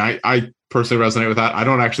better. And I personally resonate with that. I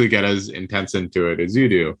don't actually get as intense into it as you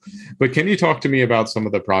do, but can you talk to me about some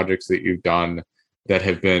of the projects that you've done that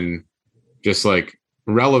have been just like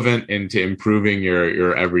relevant into improving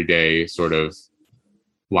your everyday sort of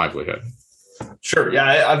livelihood? Sure.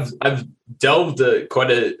 Yeah, I've delved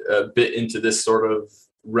quite a bit into this sort of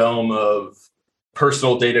realm of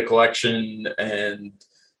personal data collection and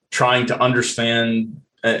trying to understand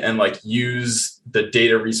and like use the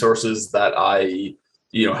data resources that I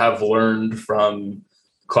have learned from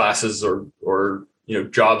classes or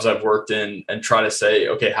jobs I've worked in, and try to say,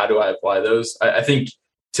 okay, how do I apply those? I think,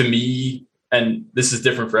 to me, and this is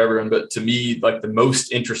different for everyone, but to me, like the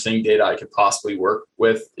most interesting data I could possibly work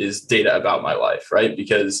with is data about my life, right?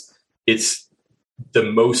 Because it's the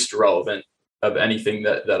most relevant of anything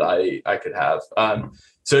that I could have.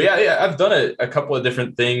 So yeah, I've done a couple of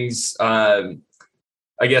different things.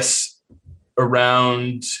 I guess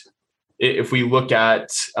around, if we look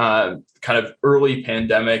at kind of early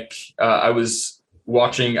pandemic, I was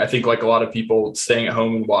watching, I think like a lot of people, staying at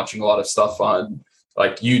home and watching a lot of stuff on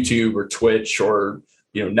like YouTube or Twitch or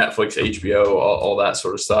Netflix, HBO, all that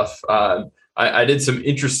sort of stuff. I did some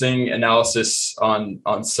interesting analysis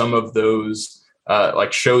on some of those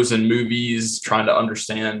like shows and movies, trying to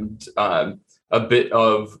understand a bit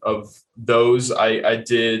of those. I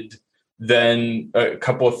did then a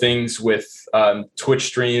couple of things with Twitch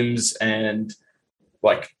streams and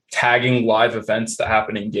like tagging live events that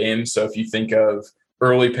happen in games. So if you think of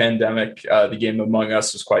early pandemic, the game Among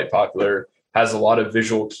Us was quite popular, has a lot of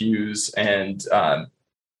visual cues. And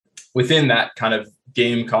within that kind of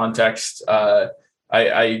game context,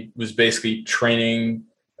 I was basically training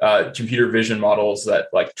computer vision models that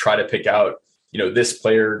like try to pick out, this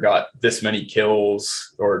player got this many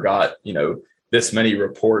kills or got, this many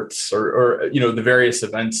reports or the various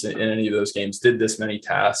events in any of those games, did this many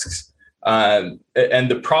tasks. And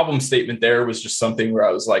the problem statement there was just something where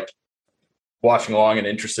I was like watching along and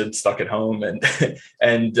interested, stuck at home, and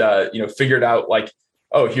figured out like,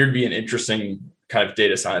 oh, here'd be an interesting kind of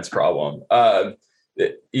data science problem.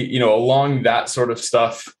 Along that sort of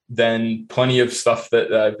stuff, then plenty of stuff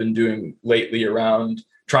that I've been doing lately around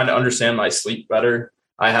trying to understand my sleep better.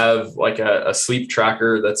 I have like a sleep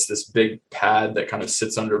tracker that's this big pad that kind of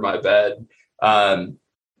sits under my bed.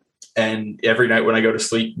 And every night when I go to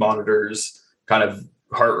sleep, monitors kind of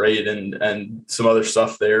heart rate and some other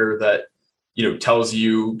stuff there that, tells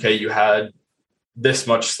you, okay, you had this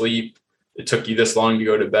much sleep. It took you this long to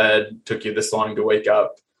go to bed, took you this long to wake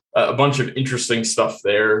up, a bunch of interesting stuff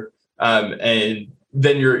there. And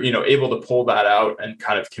then you're, able to pull that out and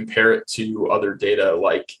kind of compare it to other data,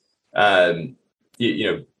 like,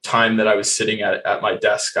 time that I was sitting at my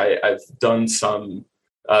desk. I've done some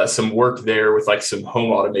work there with like some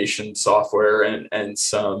home automation software and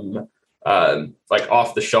some like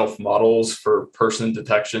off the shelf models for person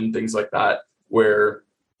detection, things like that, where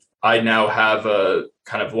I now have a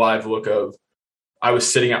kind of live look of, I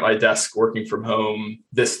was sitting at my desk working from home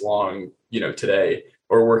this long, today,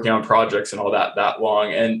 or working on projects and all that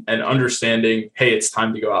long, and understanding, hey, it's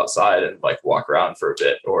time to go outside and like walk around for a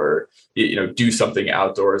bit, or, do something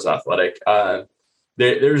outdoors athletic.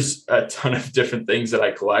 There's a ton of different things that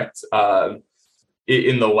I collect.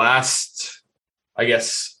 In the last, I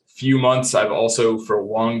guess, few months, I've also, for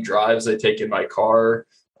long drives I take in my car,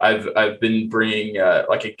 I've been bringing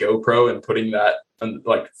like a GoPro and putting that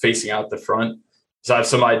like facing out the front. So I have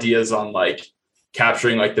some ideas on like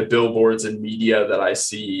capturing like the billboards and media that I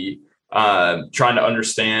see, trying to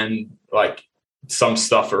understand like some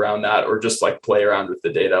stuff around that, or just like play around with the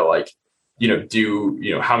data, like,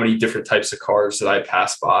 how many different types of cars did I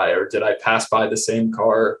pass by, or did I pass by the same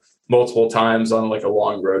car multiple times on like a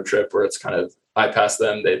long road trip where it's kind of, I pass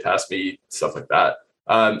them, they pass me, stuff like that.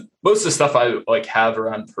 Most of the stuff I like have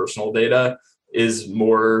around personal data is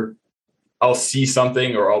more, I'll see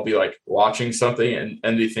something or I'll be like watching something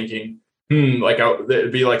and be thinking,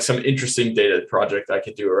 it'd be like some interesting data project I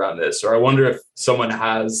could do around this. Or I wonder if someone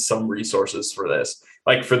has some resources for this.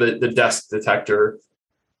 Like for the desk detector,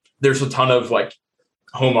 there's a ton of like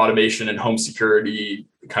home automation and home security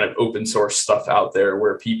kind of open source stuff out there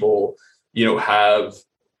where people, have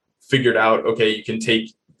figured out, okay, you can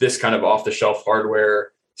take this kind of off the shelf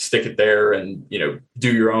hardware, stick it there and,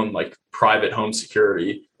 do your own like private home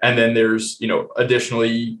security. And then there's,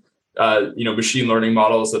 additionally, machine learning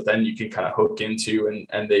models that then you can kind of hook into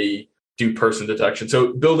and they do person detection.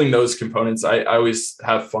 So building those components, I always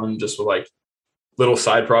have fun just with like little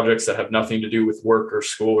side projects that have nothing to do with work or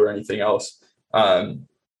school or anything else. Not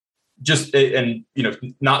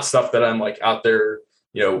stuff that I'm like out there,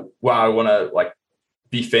 wow, I want to like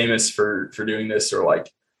be famous for doing this, or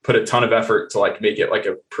like put a ton of effort to like make it like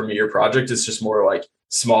a premier project. It's just more like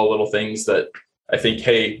small little things that I think,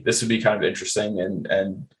 hey, this would be kind of interesting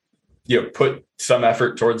and put some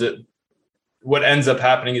effort towards it. What ends up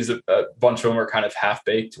happening is a bunch of them are kind of half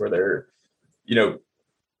baked, where they're,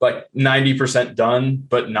 like 90% done,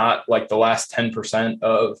 but not like the last 10%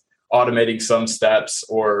 of automating some steps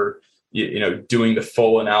or, doing the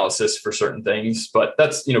full analysis for certain things. But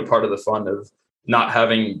that's, part of the fun of not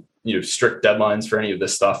having, strict deadlines for any of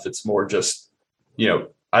this stuff. It's more just,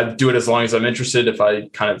 I do it as long as I'm interested. If I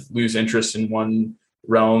kind of lose interest in one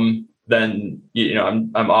realm, then,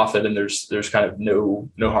 I'm off it, and there's kind of no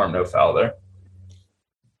harm, no foul there.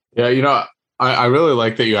 Yeah. I really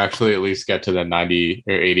like that you actually at least get to the 90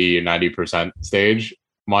 or 80 or 90% stage.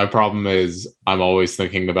 My problem is I'm always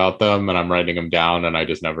thinking about them and I'm writing them down and I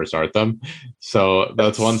just never start them. So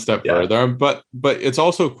that's one step further. But it's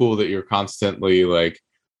also cool that you're constantly like,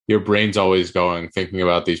 your brain's always going, thinking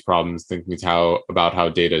about these problems, thinking about how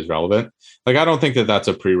data is relevant. Like, I don't think that that's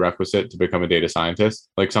a prerequisite to become a data scientist.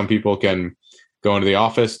 Like, some people can go into the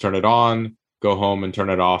office, turn it on, go home and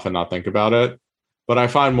turn it off and not think about it. But I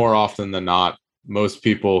find more often than not, most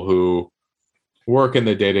people who work in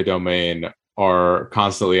the data domain are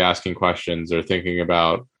constantly asking questions or thinking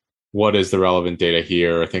about what is the relevant data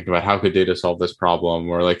here, or think about how could data solve this problem,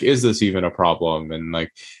 or like, is this even a problem? And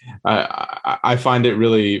like, I find it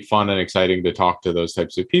really fun and exciting to talk to those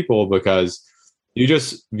types of people, because you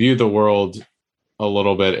just view the world a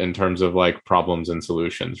little bit in terms of like problems and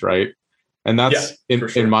solutions, right? And that's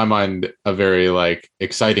in my mind a very like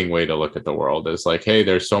exciting way to look at the world, is like, hey,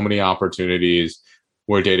 there's so many opportunities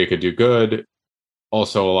where data could do good,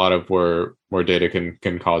 also a lot of where data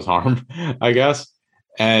can cause harm, I guess.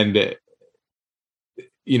 And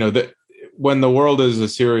when the world is a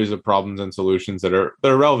series of problems and solutions that are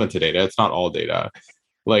relevant to data, it's not all data.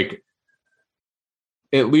 Like,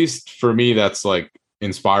 at least for me, that's like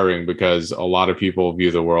inspiring, because a lot of people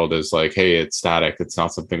view the world as like, hey, it's static, it's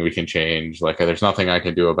not something we can change, like there's nothing I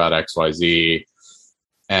can do about XYZ.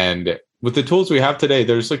 And with the tools we have today,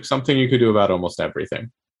 there's like something you could do about almost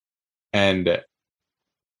everything, and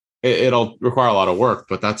it'll require a lot of work,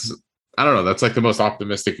 but that's, I don't know, that's like the most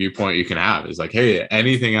optimistic viewpoint you can have, is like, hey,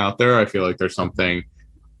 anything out there, I feel like there's something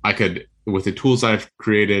I could, with the tools I've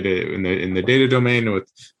created in the data domain,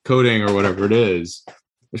 with coding or whatever it is,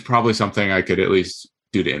 there's probably something I could at least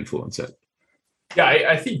do to influence it. Yeah,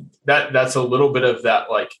 I think that's a little bit of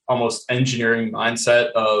that like almost engineering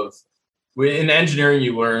mindset of, in engineering,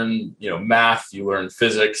 you learn, math, you learn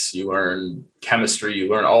physics, you learn chemistry, you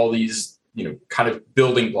learn all these, kind of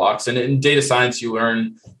building blocks. And in data science, you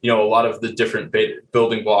learn, a lot of the different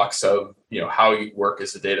building blocks of, how you work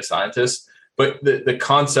as a data scientist. But the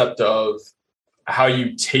concept of how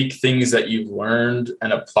you take things that you've learned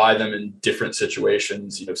and apply them in different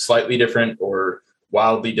situations, slightly different or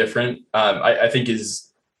wildly different, I think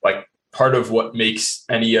is like part of what makes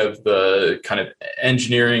any of the kind of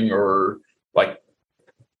engineering or like,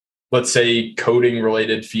 let's say, coding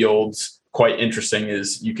related fields quite interesting.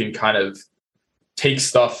 Is you can kind of take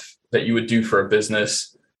stuff that you would do for a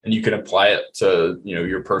business and you can apply it to,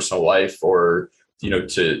 your personal life, or,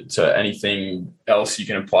 to anything else. You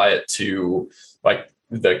can apply it to like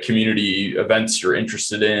the community events you're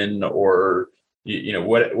interested in, or,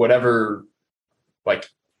 whatever, like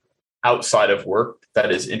outside of work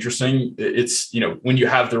that is interesting. It's, when you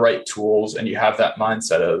have the right tools and you have that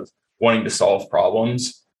mindset of wanting to solve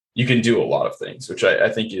problems, you can do a lot of things, which I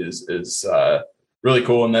think is really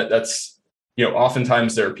cool. And that's,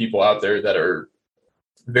 oftentimes there are people out there that are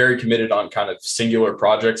very committed on kind of singular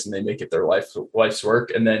projects, and they make it their life's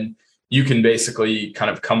work. And then you can basically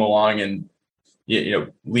kind of come along and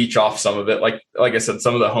leech off some of it. Like I said,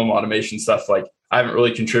 some of the home automation stuff, like I haven't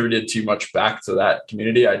really contributed too much back to that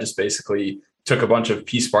community. I just basically took a bunch of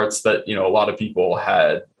piece parts that a lot of people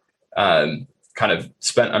had kind of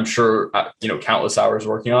spent, I'm sure, countless hours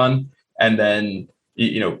working on, and then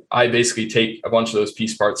I basically take a bunch of those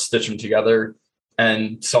piece parts, stitch them together,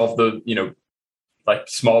 and solve the like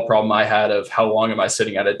small problem I had of how long am I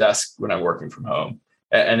sitting at a desk when I'm working from home.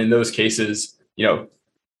 And in those cases,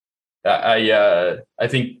 I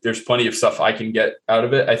think there's plenty of stuff I can get out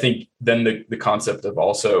of it. I think then the concept of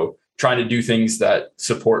also trying to do things that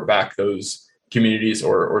support back those communities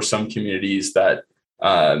or some communities that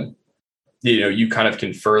you kind of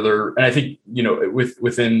can further. And I think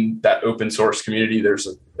within that open source community, there's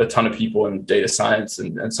a ton of people in data science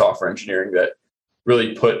and software engineering that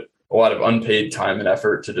really put a lot of unpaid time and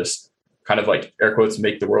effort to just kind of like air quotes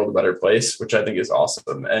make the world a better place, which I think is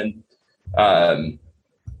awesome. And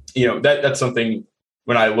that's something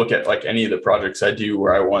when I look at like any of the projects I do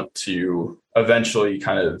where I want to eventually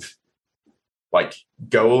kind of like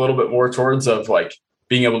go a little bit more towards of like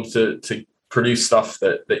being able to produce stuff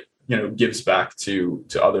that gives back to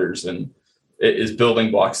others and it is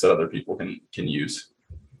building blocks that other people can use.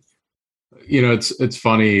 It's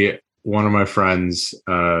funny. One of my friends,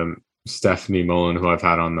 Stephanie Mullen, who I've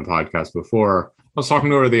had on the podcast before, I was talking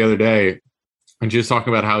to her the other day, and she was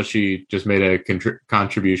talking about how she just made a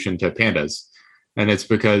contribution to pandas. And it's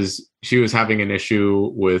because she was having an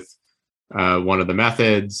issue with one of the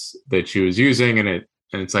methods that she was using. And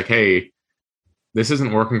it's like, hey, this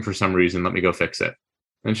isn't working for some reason. Let me go fix it.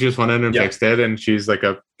 And she just went in and fixed it. And she's like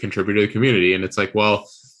a contributor to the community. And it's like, well,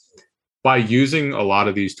 by using a lot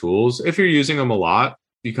of these tools, if you're using them a lot,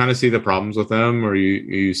 you kind of see the problems with them, or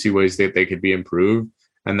you see ways that they could be improved.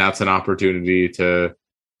 And that's an opportunity to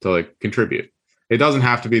like contribute. It doesn't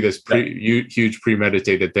have to be this huge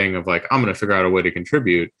premeditated thing of like, I'm going to figure out a way to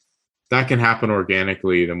contribute. That can happen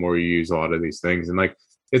organically the more you use a lot of these things. And like,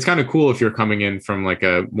 it's kind of cool if you're coming in from like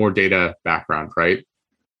a more data background, right?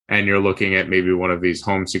 And you're looking at maybe one of these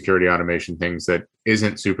home security automation things that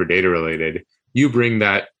isn't super data related. You bring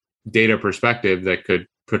that data perspective that could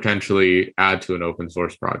potentially add to an open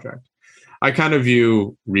source project. I kind of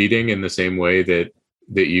view reading in the same way that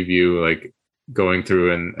you view like going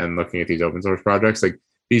through and looking at these open source projects. Like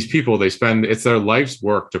these people, it's their life's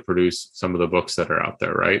work to produce some of the books that are out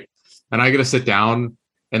there, right? And I get to sit down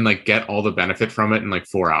and like get all the benefit from it in like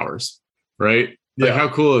 4 hours, right? Yeah. Like how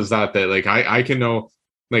cool is that like I can know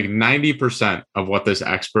like 90% of what this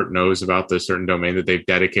expert knows about this certain domain that they've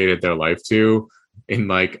dedicated their life to in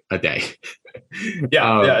like a day.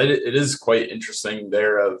 It is quite interesting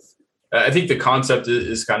there. I think the concept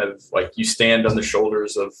is kind of like you stand on the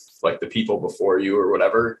shoulders of like the people before you or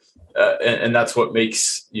whatever. And that's what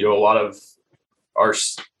makes, a lot of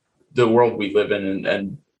the world we live in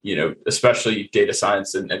and especially data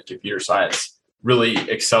science and computer science really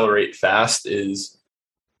accelerate fast is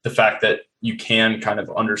the fact that you can kind of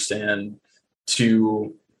understand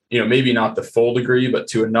to, maybe not the full degree, but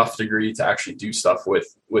to enough degree to actually do stuff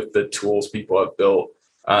with the tools people have built,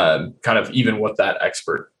 kind of even what that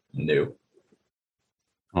expert knew.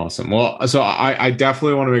 Awesome. Well, so I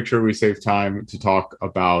definitely want to make sure we save time to talk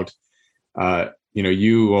about, both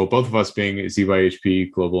of us being Z by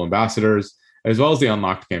HP global ambassadors, as well as the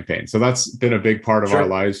Unlocked campaign. So that's been a big part of our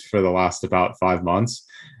lives for the last about 5 months.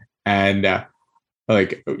 And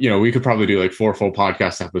we could probably do like 4 full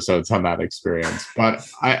podcast episodes on that experience. But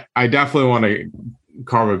I definitely want to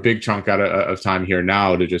carve a big chunk out of time here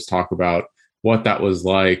now to just talk about what that was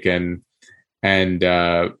like and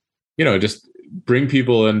just bring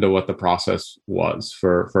people into what the process was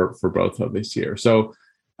for both of this year. So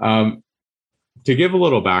to give a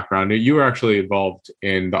little background, you were actually involved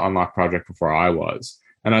in the Unlock project before I was.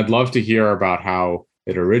 And I'd love to hear about how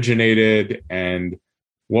it originated and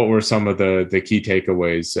what were some of the key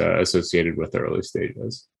takeaways associated with the early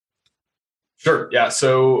stages. Sure. Yeah.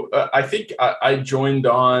 So I think I joined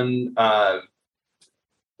on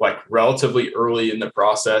like relatively early in the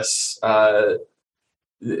process.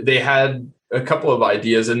 They had a couple of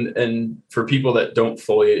ideas, and for people that don't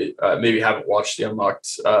fully maybe haven't watched the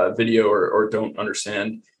Unlocked video or don't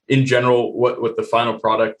understand in general what the final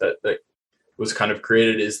product that was kind of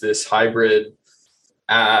created is this hybrid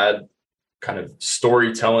ad kind of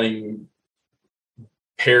storytelling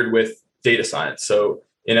paired with data science. So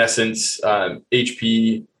in essence,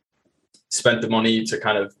 HP spent the money to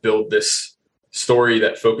kind of build this story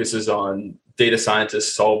that focuses on data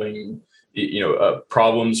scientists solving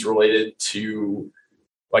problems related to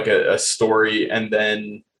like a story, and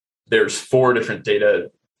then there's 4 different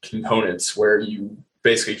data components where you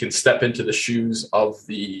basically can step into the shoes of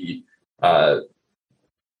the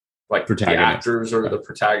like the actors or the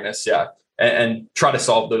protagonists, and try to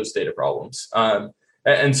solve those data problems.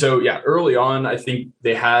 And so, early on, I think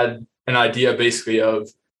they had an idea basically of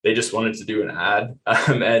they just wanted to do an ad,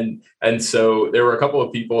 and so there were a couple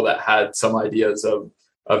of people that had some ideas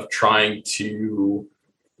of trying to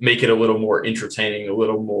make it a little more entertaining, a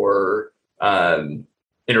little more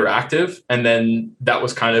interactive, and then that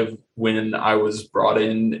was kind of when I was brought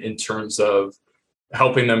in terms of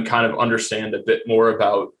helping them kind of understand a bit more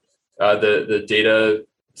about the data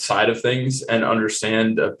side of things and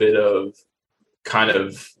understand a bit of kind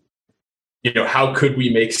of, how could we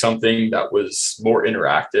make something that was more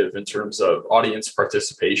interactive in terms of audience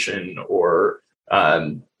participation or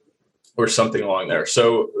something along there.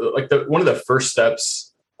 So like one of the first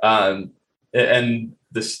steps, and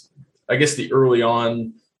this, I guess the early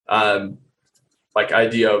on like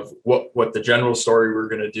idea of what the general story we're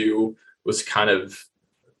going to do was kind of,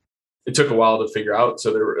 it took a while to figure out.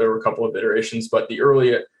 So there were a couple of iterations, but the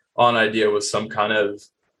early on idea was some kind of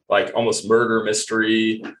like almost murder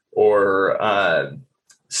mystery or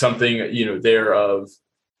something, there of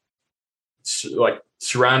like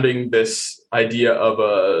surrounding this idea of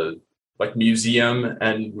a like museum.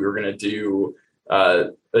 And we were going to do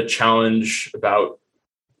a challenge about,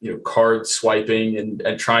 card swiping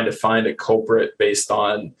and trying to find a culprit based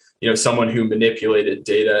on, someone who manipulated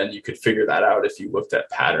data, and you could figure that out if you looked at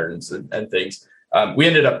patterns and things. We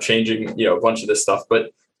ended up changing, a bunch of this stuff,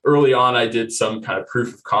 but early on, I did some kind of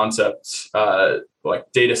proof of concept,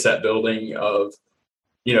 like data set building of,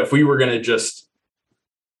 if we were going to just,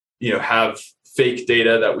 have fake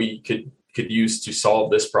data that we could use to solve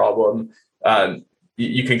this problem,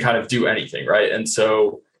 you can kind of do anything, right? And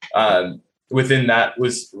so within that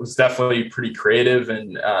was definitely pretty creative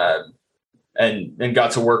and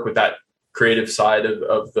got to work with that creative side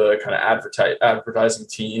of the kind of advertising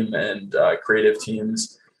team and creative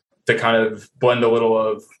teams to kind of blend a little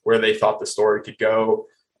of where they thought the story could go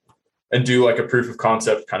and do like a proof of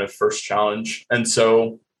concept kind of first challenge. And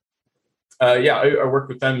so, I worked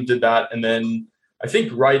with them, did that. And then I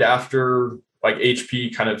think right after like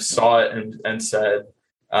HP kind of saw it and said,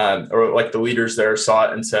 or like the leaders there saw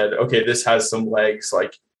it and said, okay, this has some legs,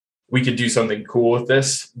 like we could do something cool with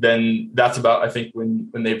this. Then that's about, I think when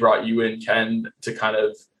they brought you in, Ken, to kind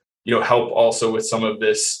of, help also with some of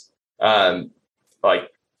this,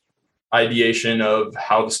 like ideation of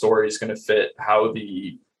how the story is going to fit, how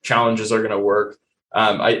the challenges are going to work.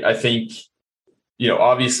 I think,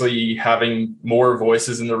 obviously having more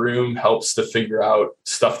voices in the room helps to figure out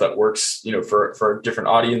stuff that works, for different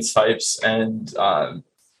audience types. And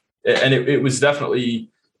it was definitely,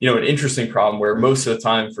 an interesting problem where most of the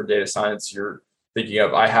time for data science, you're thinking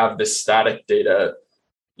of, I have this static data,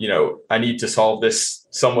 I need to solve this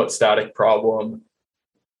somewhat static problem.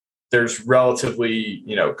 There's relatively,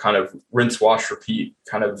 kind of rinse, wash, repeat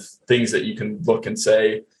kind of things that you can look and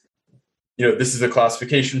say, this is a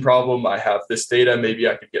classification problem. I have this data. Maybe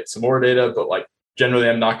I could get some more data, but like generally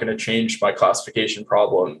I'm not going to change my classification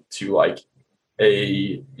problem to like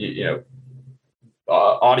a,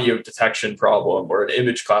 audio detection problem or an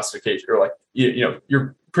image classification, or like,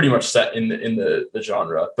 you're pretty much set in the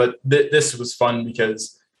genre. But this was fun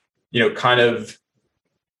because, kind of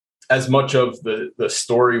as much of the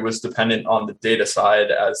story was dependent on the data side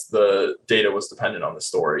as the data was dependent on the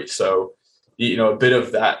story. So, a bit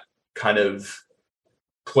of that kind of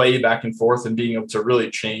play back and forth and being able to really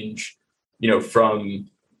change, from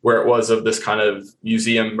where it was of this kind of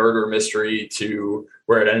museum murder mystery to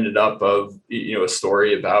where it ended up of, a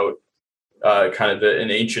story about kind of an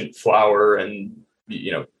ancient flower and,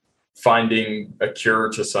 finding a cure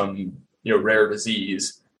to some, rare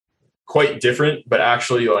disease. Quite different, but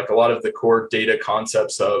actually like a lot of the core data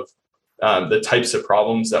concepts of the types of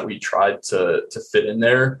problems that we tried to fit in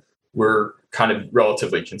there were kind of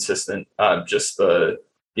relatively consistent. Just the,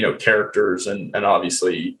 characters and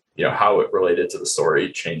obviously, how it related to the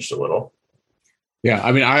story changed a little. Yeah.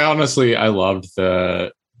 I mean, I loved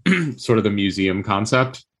the sort of the museum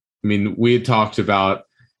concept. I mean, we had talked about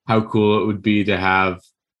how cool it would be to have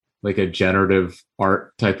like a generative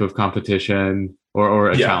art type of competition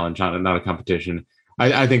or a challenge, not a competition.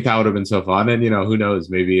 I think that would have been so fun. And, who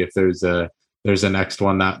knows, maybe if there's a next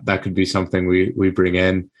one that could be something we bring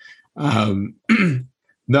in. The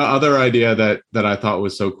other idea that I thought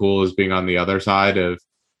was so cool is being on the other side of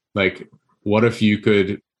like, what if you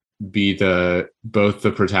could be both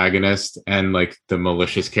the protagonist and like the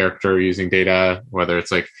malicious character using data, whether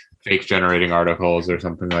it's like fake generating articles or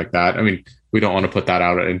something like that. I mean, we don't want to put that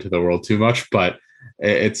out into the world too much, but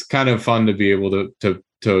it's kind of fun to be able to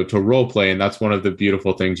role play. And that's one of the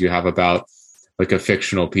beautiful things you have about like a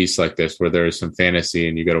fictional piece like this, where there is some fantasy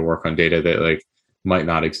and you got to work on data that like might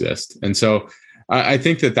not exist. And so I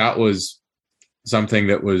think that was something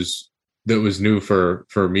that was new for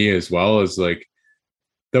me as well, as like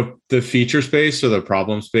the feature space or the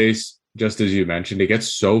problem space, just as you mentioned, it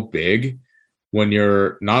gets so big when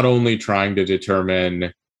you're not only trying to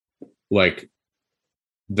determine like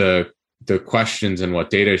the questions and what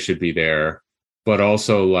data should be there, but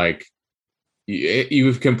also like you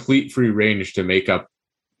have complete free range to make up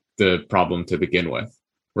the problem to begin with,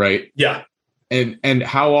 right? Yeah. And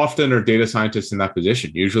how often are data scientists in that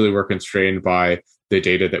position? Usually we're constrained by the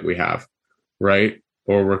data that we have, right?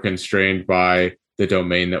 Or we're constrained by the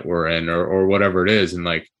domain that we're in, or whatever it is. And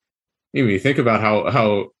like, you think about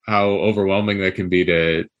how overwhelming that can be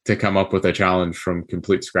to come up with a challenge from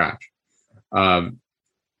complete scratch.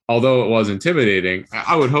 Although it was intimidating,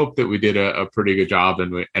 I would hope that we did a pretty good job,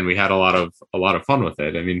 and we had a lot of fun with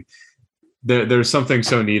it. I mean, there's something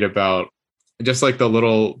so neat about just like the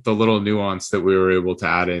little nuance that we were able to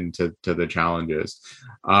add into the challenges.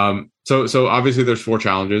 So obviously there's 4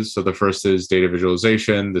 challenges. So the first is data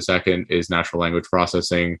visualization. The second is natural language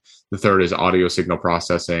processing. The third is audio signal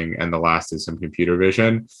processing. And the last is some computer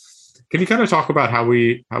vision. Can you kind of talk about how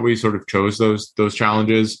we sort of chose those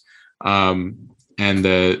challenges? And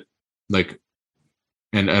the like,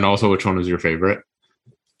 and also which one was your favorite?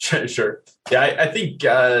 Sure. Yeah. I think,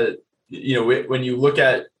 when you look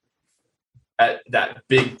at that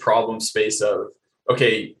big problem space of,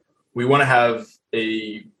 okay, we want to have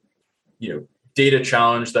a, data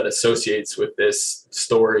challenge that associates with this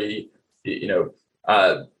story, you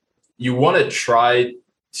want to try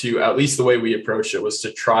to, at least the way we approached it was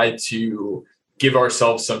to try to give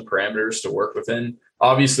ourselves some parameters to work within.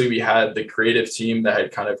 Obviously we had the creative team that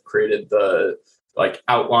had kind of created the like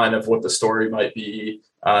outline of what the story might be.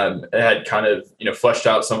 It had kind of, fleshed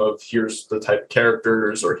out some of here's the type of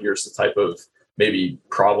characters, or here's the type of maybe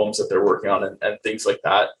problems that they're working on, and things like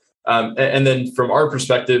that. And then from our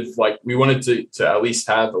perspective, like we wanted to at least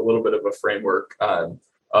have a little bit of a framework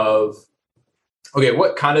of, okay,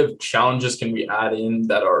 what kind of challenges can we add in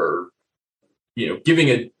that are, giving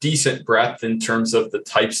a decent breadth in terms of the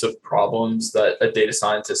types of problems that a data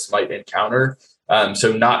scientist might encounter.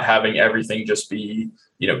 So not having everything just be,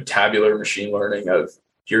 tabular machine learning of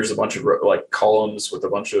here's a bunch of like columns with a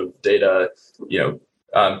bunch of data,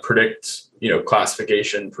 predict,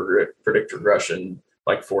 classification, predict regression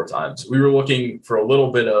like 4 times. We were looking for a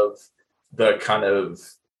little bit of the kind of,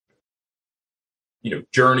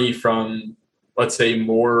 journey from, let's say,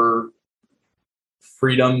 more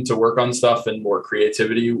freedom to work on stuff and more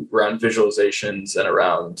creativity around visualizations and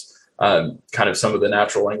around kind of some of the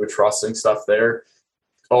natural language processing stuff there,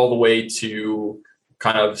 all the way to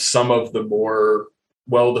kind of some of the more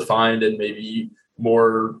well-defined and maybe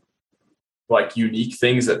more like unique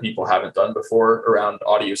things that people haven't done before around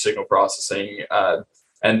audio signal processing.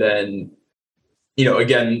 And then,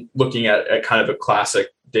 again, looking at kind of a classic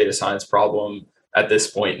data science problem at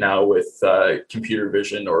this point now with computer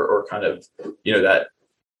vision or kind of,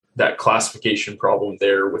 that classification problem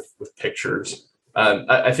there with pictures.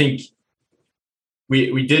 I think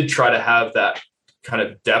we did try to have that kind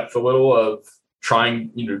of depth a little of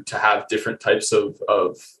trying, to have different types of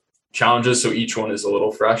challenges. So each one is a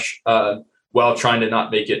little fresh, while trying to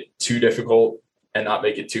not make it too difficult and not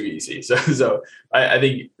make it too easy. So I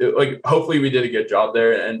think like, hopefully we did a good job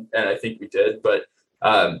there, and I think we did, but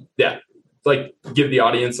like give the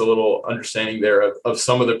audience a little understanding there of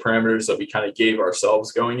some of the parameters that we kind of gave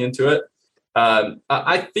ourselves going into it.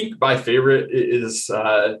 I think my favorite is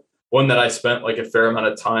one that I spent like a fair amount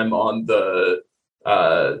of time on the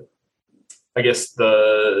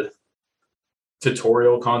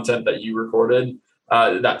tutorial content that you recorded.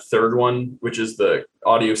 That third one, which is the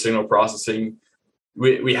audio signal processing.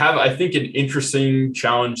 We have, I think, an interesting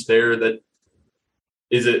challenge there that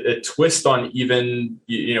is a twist on even,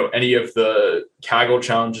 any of the Kaggle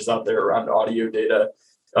challenges out there around audio data,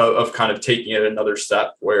 of kind of taking it another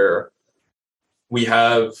step where we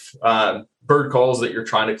have bird calls that you're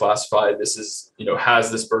trying to classify. This is,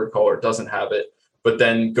 has this bird call or doesn't have it, but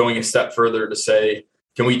then going a step further to say,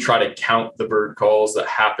 can we try to count the bird calls that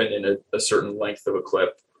happen in a certain length of a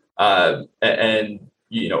clip? And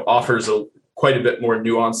offers quite a bit more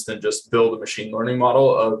nuance than just build a machine learning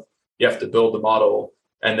model of you have to build the model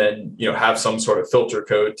and then, have some sort of filter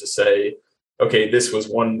code to say, okay, this was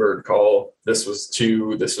 1 bird call, this was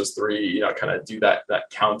 2, this was 3, kind of do that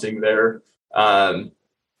counting there. And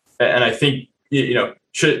I think,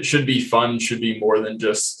 should be fun, should be more than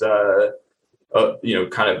just,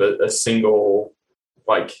 kind of a single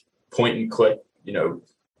like point and click,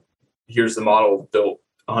 here's the model built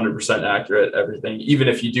 100% accurate, everything. Even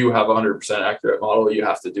if you do have a 100% accurate model, you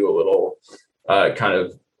have to do a little kind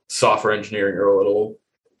of software engineering or a little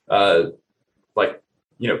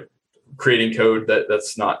creating code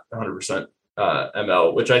that's not 100%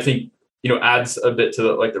 ML, which I think, adds a bit to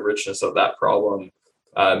the richness of that problem,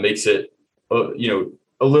 makes it,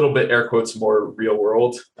 a little bit air quotes more real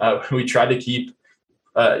world. We try to keep,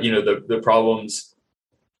 the problems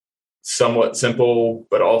somewhat simple,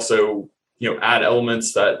 but also, add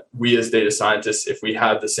elements that we as data scientists, if we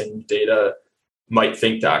had the same data, might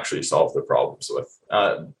think to actually solve the problems with.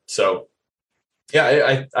 So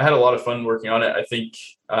yeah, I had a lot of fun working on it. I think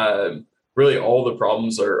really all the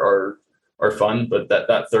problems are fun, but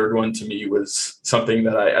that third one to me was something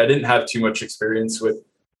that I didn't have too much experience with,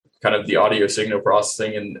 kind of the audio signal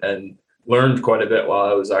processing, and learned quite a bit while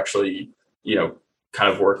I was actually,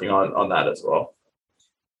 kind of working on that as well.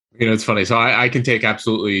 It's funny. So I can take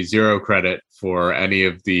absolutely zero credit for any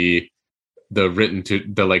of the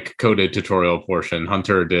coded tutorial portion.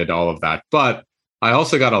 Hunter did all of that, but I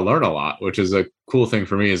also got to learn a lot, which is a cool thing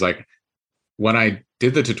for me. Is like when I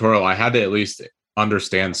did the tutorial, I had to at least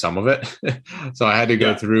understand some of it. So I had to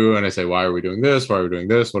go through and I say, why are we doing this? Why are we doing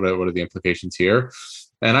this? What are the implications here?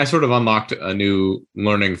 And I sort of unlocked a new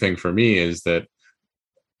learning thing for me, is that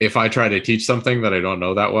if I try to teach something that I don't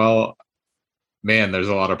know that well, man, there's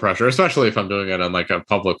a lot of pressure, especially if I'm doing it on like a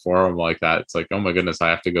public forum like that. It's like, oh my goodness, I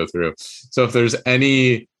have to go through. So if there's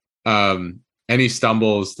any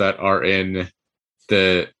stumbles that are in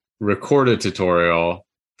the recorded tutorial,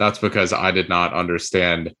 that's because I did not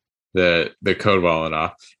understand the code well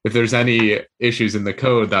enough. If there's any issues in the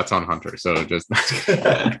code, that's on Hunter. So just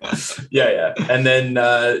yeah. And then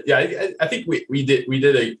I think we did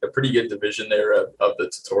a pretty good division there of the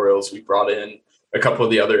tutorials. We brought in a couple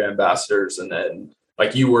of the other ambassadors, and then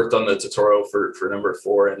like you worked on the tutorial for number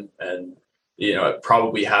 4, and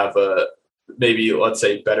probably have a maybe, let's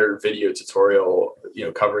say, better video tutorial,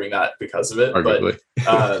 covering that because of it. Arguably.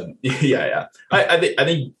 But yeah. I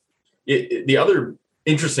think the other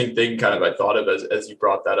interesting thing kind of I thought of as you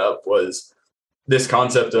brought that up was this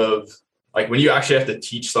concept of like, when you actually have to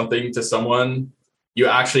teach something to someone, you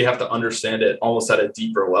actually have to understand it almost at a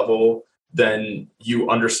deeper level than you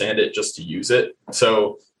understand it just to use it.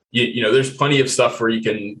 So, there's plenty of stuff where you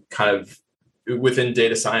can kind of, within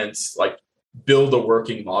data science, like build a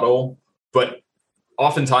working model. But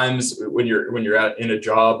oftentimes when you're in a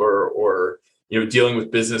job or dealing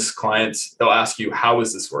with business clients, they'll ask you, how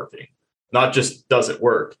is this working? Not just does it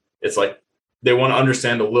work? It's like they want to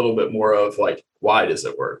understand a little bit more of like, why does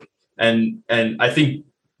it work? And I think,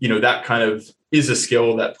 that kind of is a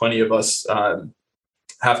skill that plenty of us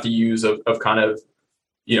have to use of kind of,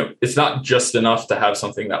 it's not just enough to have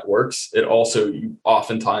something that works. It also, you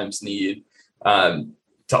oftentimes need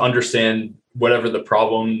to understand whatever the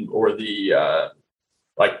problem or the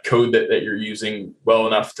code that you're using well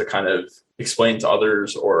enough to kind of explain to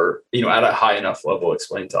others, or, at a high enough level,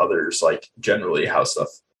 explain to others, like generally how stuff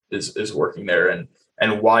is working there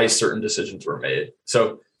and why certain decisions were made.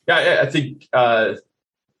 So yeah, I think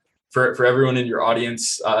for everyone in your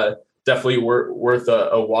audience, definitely worth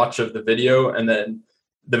a watch of the video. And then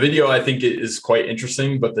the video, I think, is quite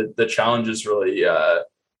interesting, but the challenges really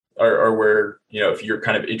are where, if you're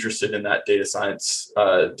kind of interested in that data science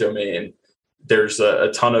domain, there's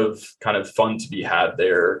a ton of kind of fun to be had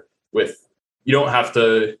there. With, you don't have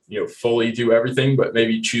to, fully do everything, but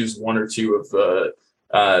maybe choose one or two of the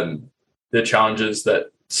challenges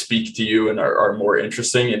that speak to you and are more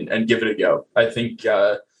interesting, and give it a go. I think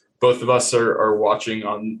both of us are watching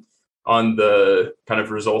on the kind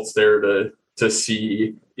of results there to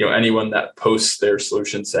see, anyone that posts their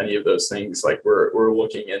solutions to any of those things. Like we're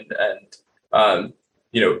looking and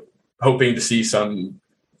hoping to see some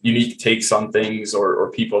unique takes on things,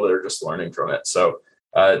 or people that are just learning from it. So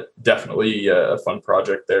definitely a fun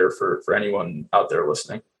project there for anyone out there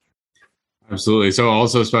listening. Absolutely. So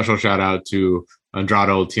also special shout out to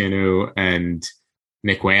Andrado Tianu and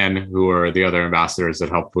Nick Wan, who are the other ambassadors that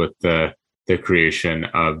helped with the creation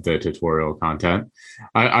of the tutorial content.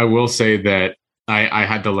 I will say that I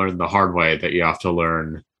had to learn the hard way that you have to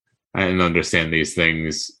learn and understand these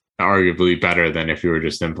things arguably better than if you were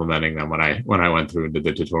just implementing them when I went through into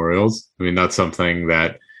the tutorials. I mean, that's something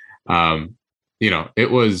that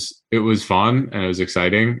it was fun and it was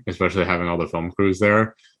exciting, especially having all the film crews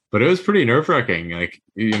there. But it was pretty nerve-wracking, like,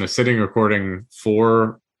 sitting recording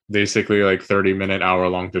 4 basically like 30-minute,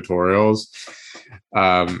 hour-long tutorials,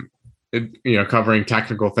 covering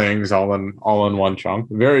technical things all in one chunk.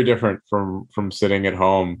 Very different from sitting at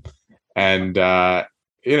home And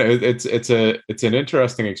it's an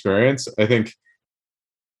interesting experience. I think,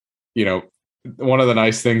 one of the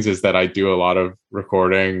nice things is that I do a lot of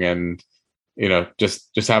recording, and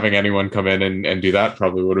just having anyone come in and do that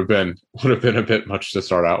probably would have been a bit much to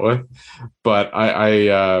start out with. But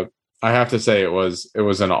I have to say it was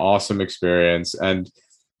an awesome experience, and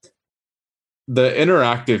the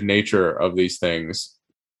interactive nature of these things,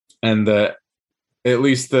 and at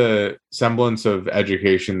least the semblance of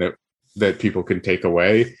education that people can take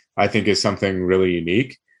away, I think is something really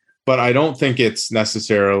unique. But I don't think it's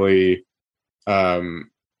necessarily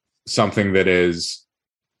something that is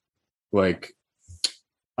like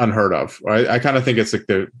unheard of. I kind of think it's like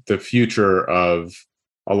the future of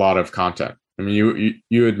a lot of content. I mean,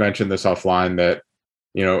 you had mentioned this offline that,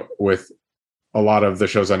 with a lot of the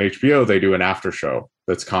shows on HBO, they do an after show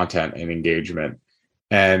that's content and engagement.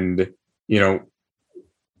 And,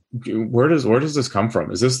 where does this come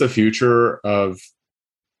from? Is this the future of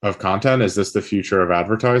content? Is this the future of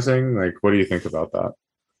advertising? Like, what do you think about that?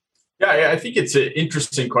 Yeah, I think it's an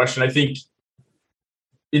interesting question. I think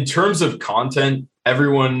in terms of content,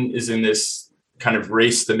 everyone is in this kind of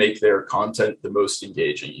race to make their content the most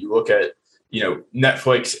engaging. You look at,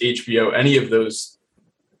 Netflix, HBO, any of those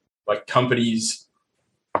like companies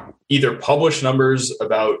either publish numbers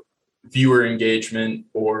about viewer engagement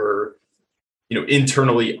or,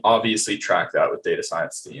 internally obviously track that with data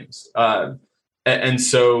science teams. And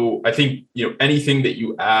so I think, anything that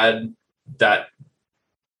you add that,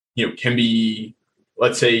 can be,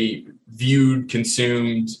 let's say, viewed,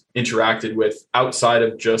 consumed, interacted with outside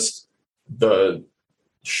of just the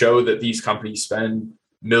show that these companies spend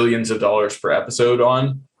millions of dollars per episode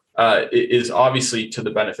on, is obviously to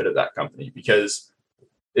the benefit of that company. Because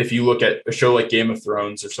if you look at a show like Game of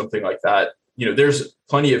Thrones or something like that, there's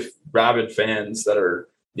plenty of rabid fans that are,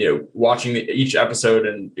 watching each episode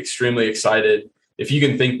and extremely excited. If you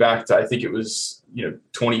can think back to, I think it was,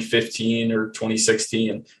 2015 or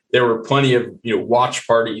 2016, there were plenty of, watch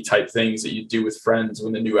party type things that you do with friends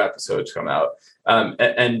when the new episodes come out.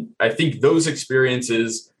 And I think those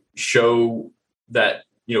experiences show that,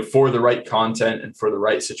 for the right content and for the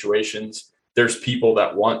right situations, there's people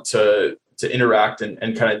that want to interact and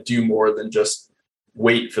kind of do more than just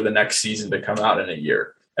wait for the next season to come out in a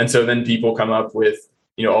year. And so then people come up with,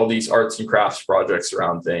 all these arts and crafts projects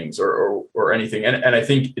around things or anything. And I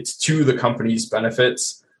think it's to the company's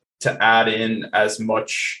benefits to add in as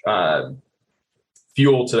much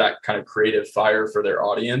fuel to that kind of creative fire for their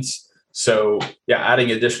audience. So yeah,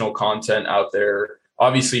 adding additional content out there.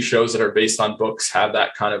 Obviously shows that are based on books have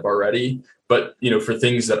that kind of already, but for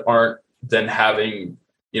things that aren't, then having,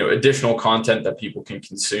 additional content that people can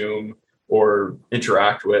consume or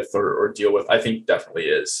interact with or deal with, I think definitely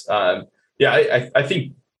is. I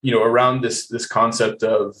think, around this concept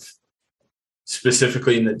of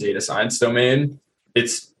specifically in the data science domain,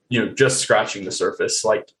 it's, just scratching the surface.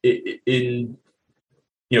 Like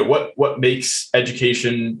what makes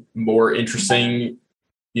education more interesting,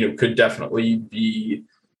 could definitely be,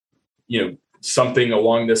 something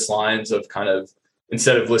along this lines of kind of,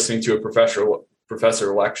 instead of listening to a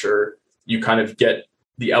professor lecture, you kind of get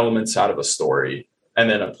the elements out of a story and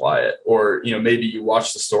then apply it. Or, maybe you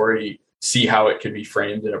watch the story, see how it can be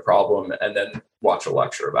framed in a problem, and then watch a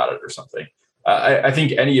lecture about it or something. I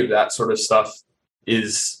think any of that sort of stuff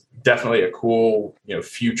is definitely a cool,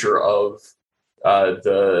 future of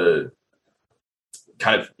the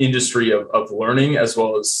kind of industry of learning, as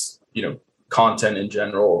well as, content in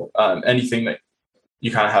general. Anything that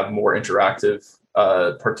you kind of have more interactive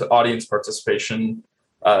audience participation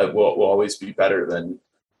will always be better than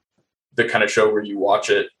the kind of show where you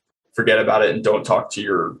watch it, forget about it, and don't talk to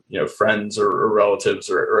your friends or relatives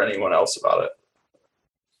or anyone else about it.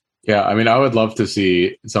 Yeah, I mean, I would love to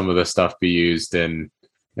see some of this stuff be used in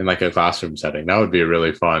like a classroom setting. That would be a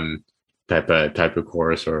really fun type of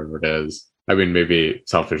course, or whatever it is. I mean, maybe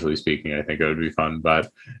selfishly speaking, I think it would be fun.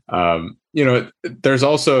 But there's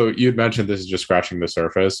also, you'd mentioned this is just scratching the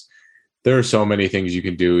surface. There are so many things you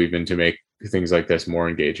can do even to make things like this more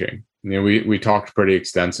engaging. We talked pretty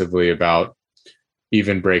extensively about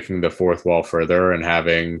even breaking the fourth wall further and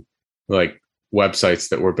having like websites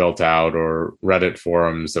that were built out or Reddit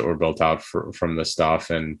forums that were built out from this stuff,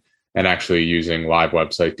 and actually using live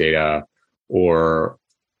website data, or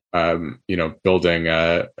building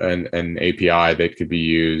an API that could be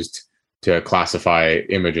used to classify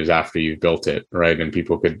images after you've built it, right? And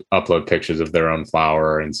people could upload pictures of their own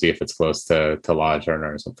flower and see if it's close to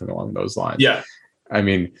LiveJournal or something along those lines. Yeah. I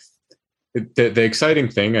mean, the exciting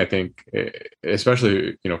thing, I think,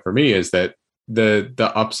 especially, for me, is that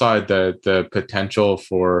the upside, the potential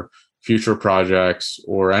for future projects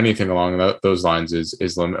or anything along those lines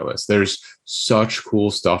is limitless. There's such cool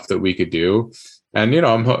stuff that we could do. And,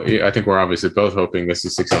 I think we're obviously both hoping this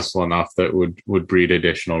is successful enough that would breed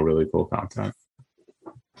additional really cool content.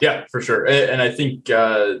 Yeah, for sure. And I think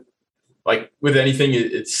like with anything,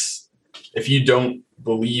 it's if you don't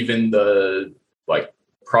believe in the like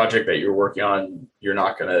project that you're working on, you're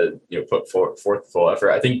not going to put forth full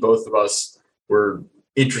effort. I think both of us were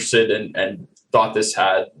interested and thought this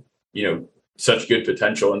had such good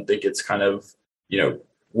potential and think it's kind of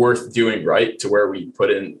worth doing right to where we put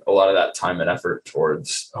in a lot of that time and effort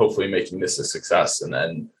towards hopefully making this a success. And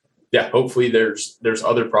then hopefully there's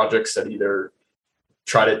other projects that either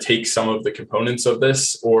try to take some of the components of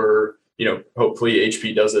this or hopefully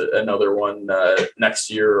HP does another one next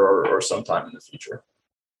year or sometime in the future.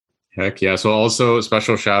 Heck yeah. So also a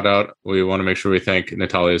special shout out. We want to make sure we thank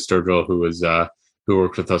Natalia Sturgill, who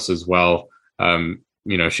worked with us as well.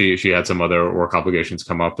 She had some other work obligations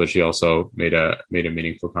come up, but she also made a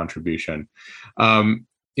meaningful contribution.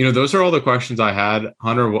 Those are all the questions I had.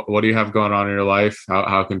 Hunter, what do you have going on in your life?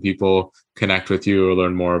 How can people connect with you or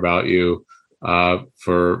learn more about you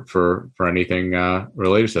for anything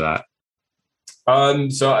related to that?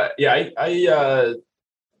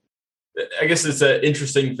 I guess it's an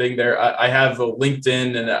interesting thing there. I have a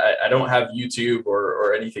LinkedIn and I don't have YouTube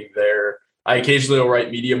or anything there. I occasionally will write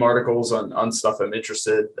Medium articles on stuff I'm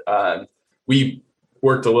interested. We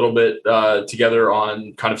worked a little bit together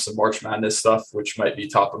on kind of some March Madness stuff, which might be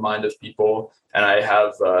top of mind of people. And I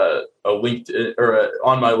have a LinkedIn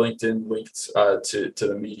on my LinkedIn linked to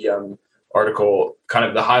the Medium article, kind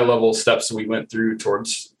of the high level steps we went through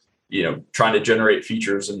towards trying to generate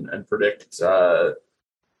features and predict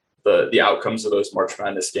the outcomes of those March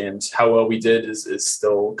Madness games. How well we did is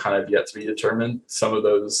still kind of yet to be determined. Some of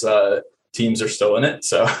those teams are still in it.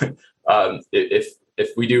 So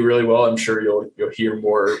if we do really well, I'm sure you'll hear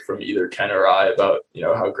more from either Ken or I about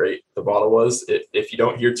how great the bottle was. If you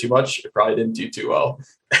don't hear too much, it probably didn't do too well.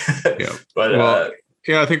 Yeah, but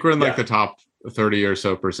I think we're in like the top 30 or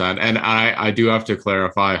so percent. And I do have to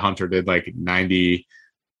clarify, Hunter did like 96%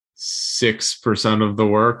 of the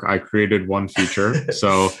work. I created one feature.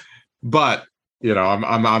 So, but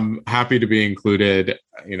I'm happy to be included,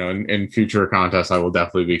 in future contests. I will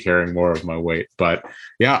definitely be carrying more of my weight, but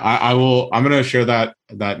I'm going to share that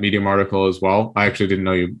Medium article as well. I actually didn't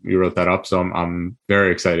know you wrote that up. So I'm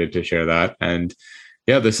very excited to share that. And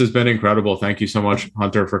this has been incredible. Thank you so much,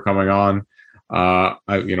 Hunter, for coming on. We're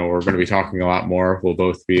going to be talking a lot more. We'll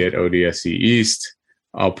both be at ODSC East.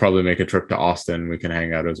 I'll probably make a trip to Austin. We can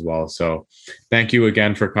hang out as well. So thank you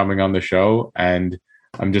again for coming on the show. And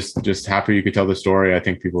I'm just happy you could tell the story. I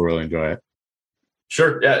think people really enjoy it.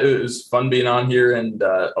 Sure. Yeah, it was fun being on here and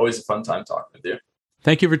always a fun time talking with you.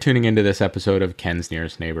 Thank you for tuning into this episode of Ken's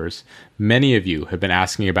Nearest Neighbors. Many of you have been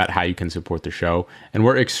asking about how you can support the show, and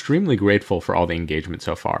we're extremely grateful for all the engagement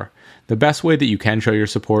so far. The best way that you can show your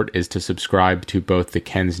support is to subscribe to both the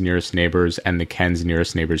Ken's Nearest Neighbors and the Ken's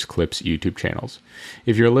Nearest Neighbors Clips YouTube channels.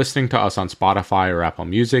 If you're listening to us on Spotify or Apple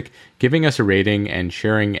Music, giving us a rating and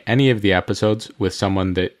sharing any of the episodes with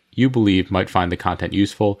someone that you believe might find the content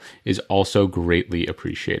useful is also greatly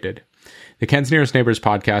appreciated. The Ken's Nearest Neighbors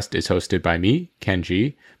podcast is hosted by me, Ken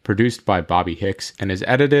G, produced by Bobby Hicks, and is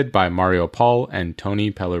edited by Mario Paul and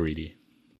Tony Pelleriti.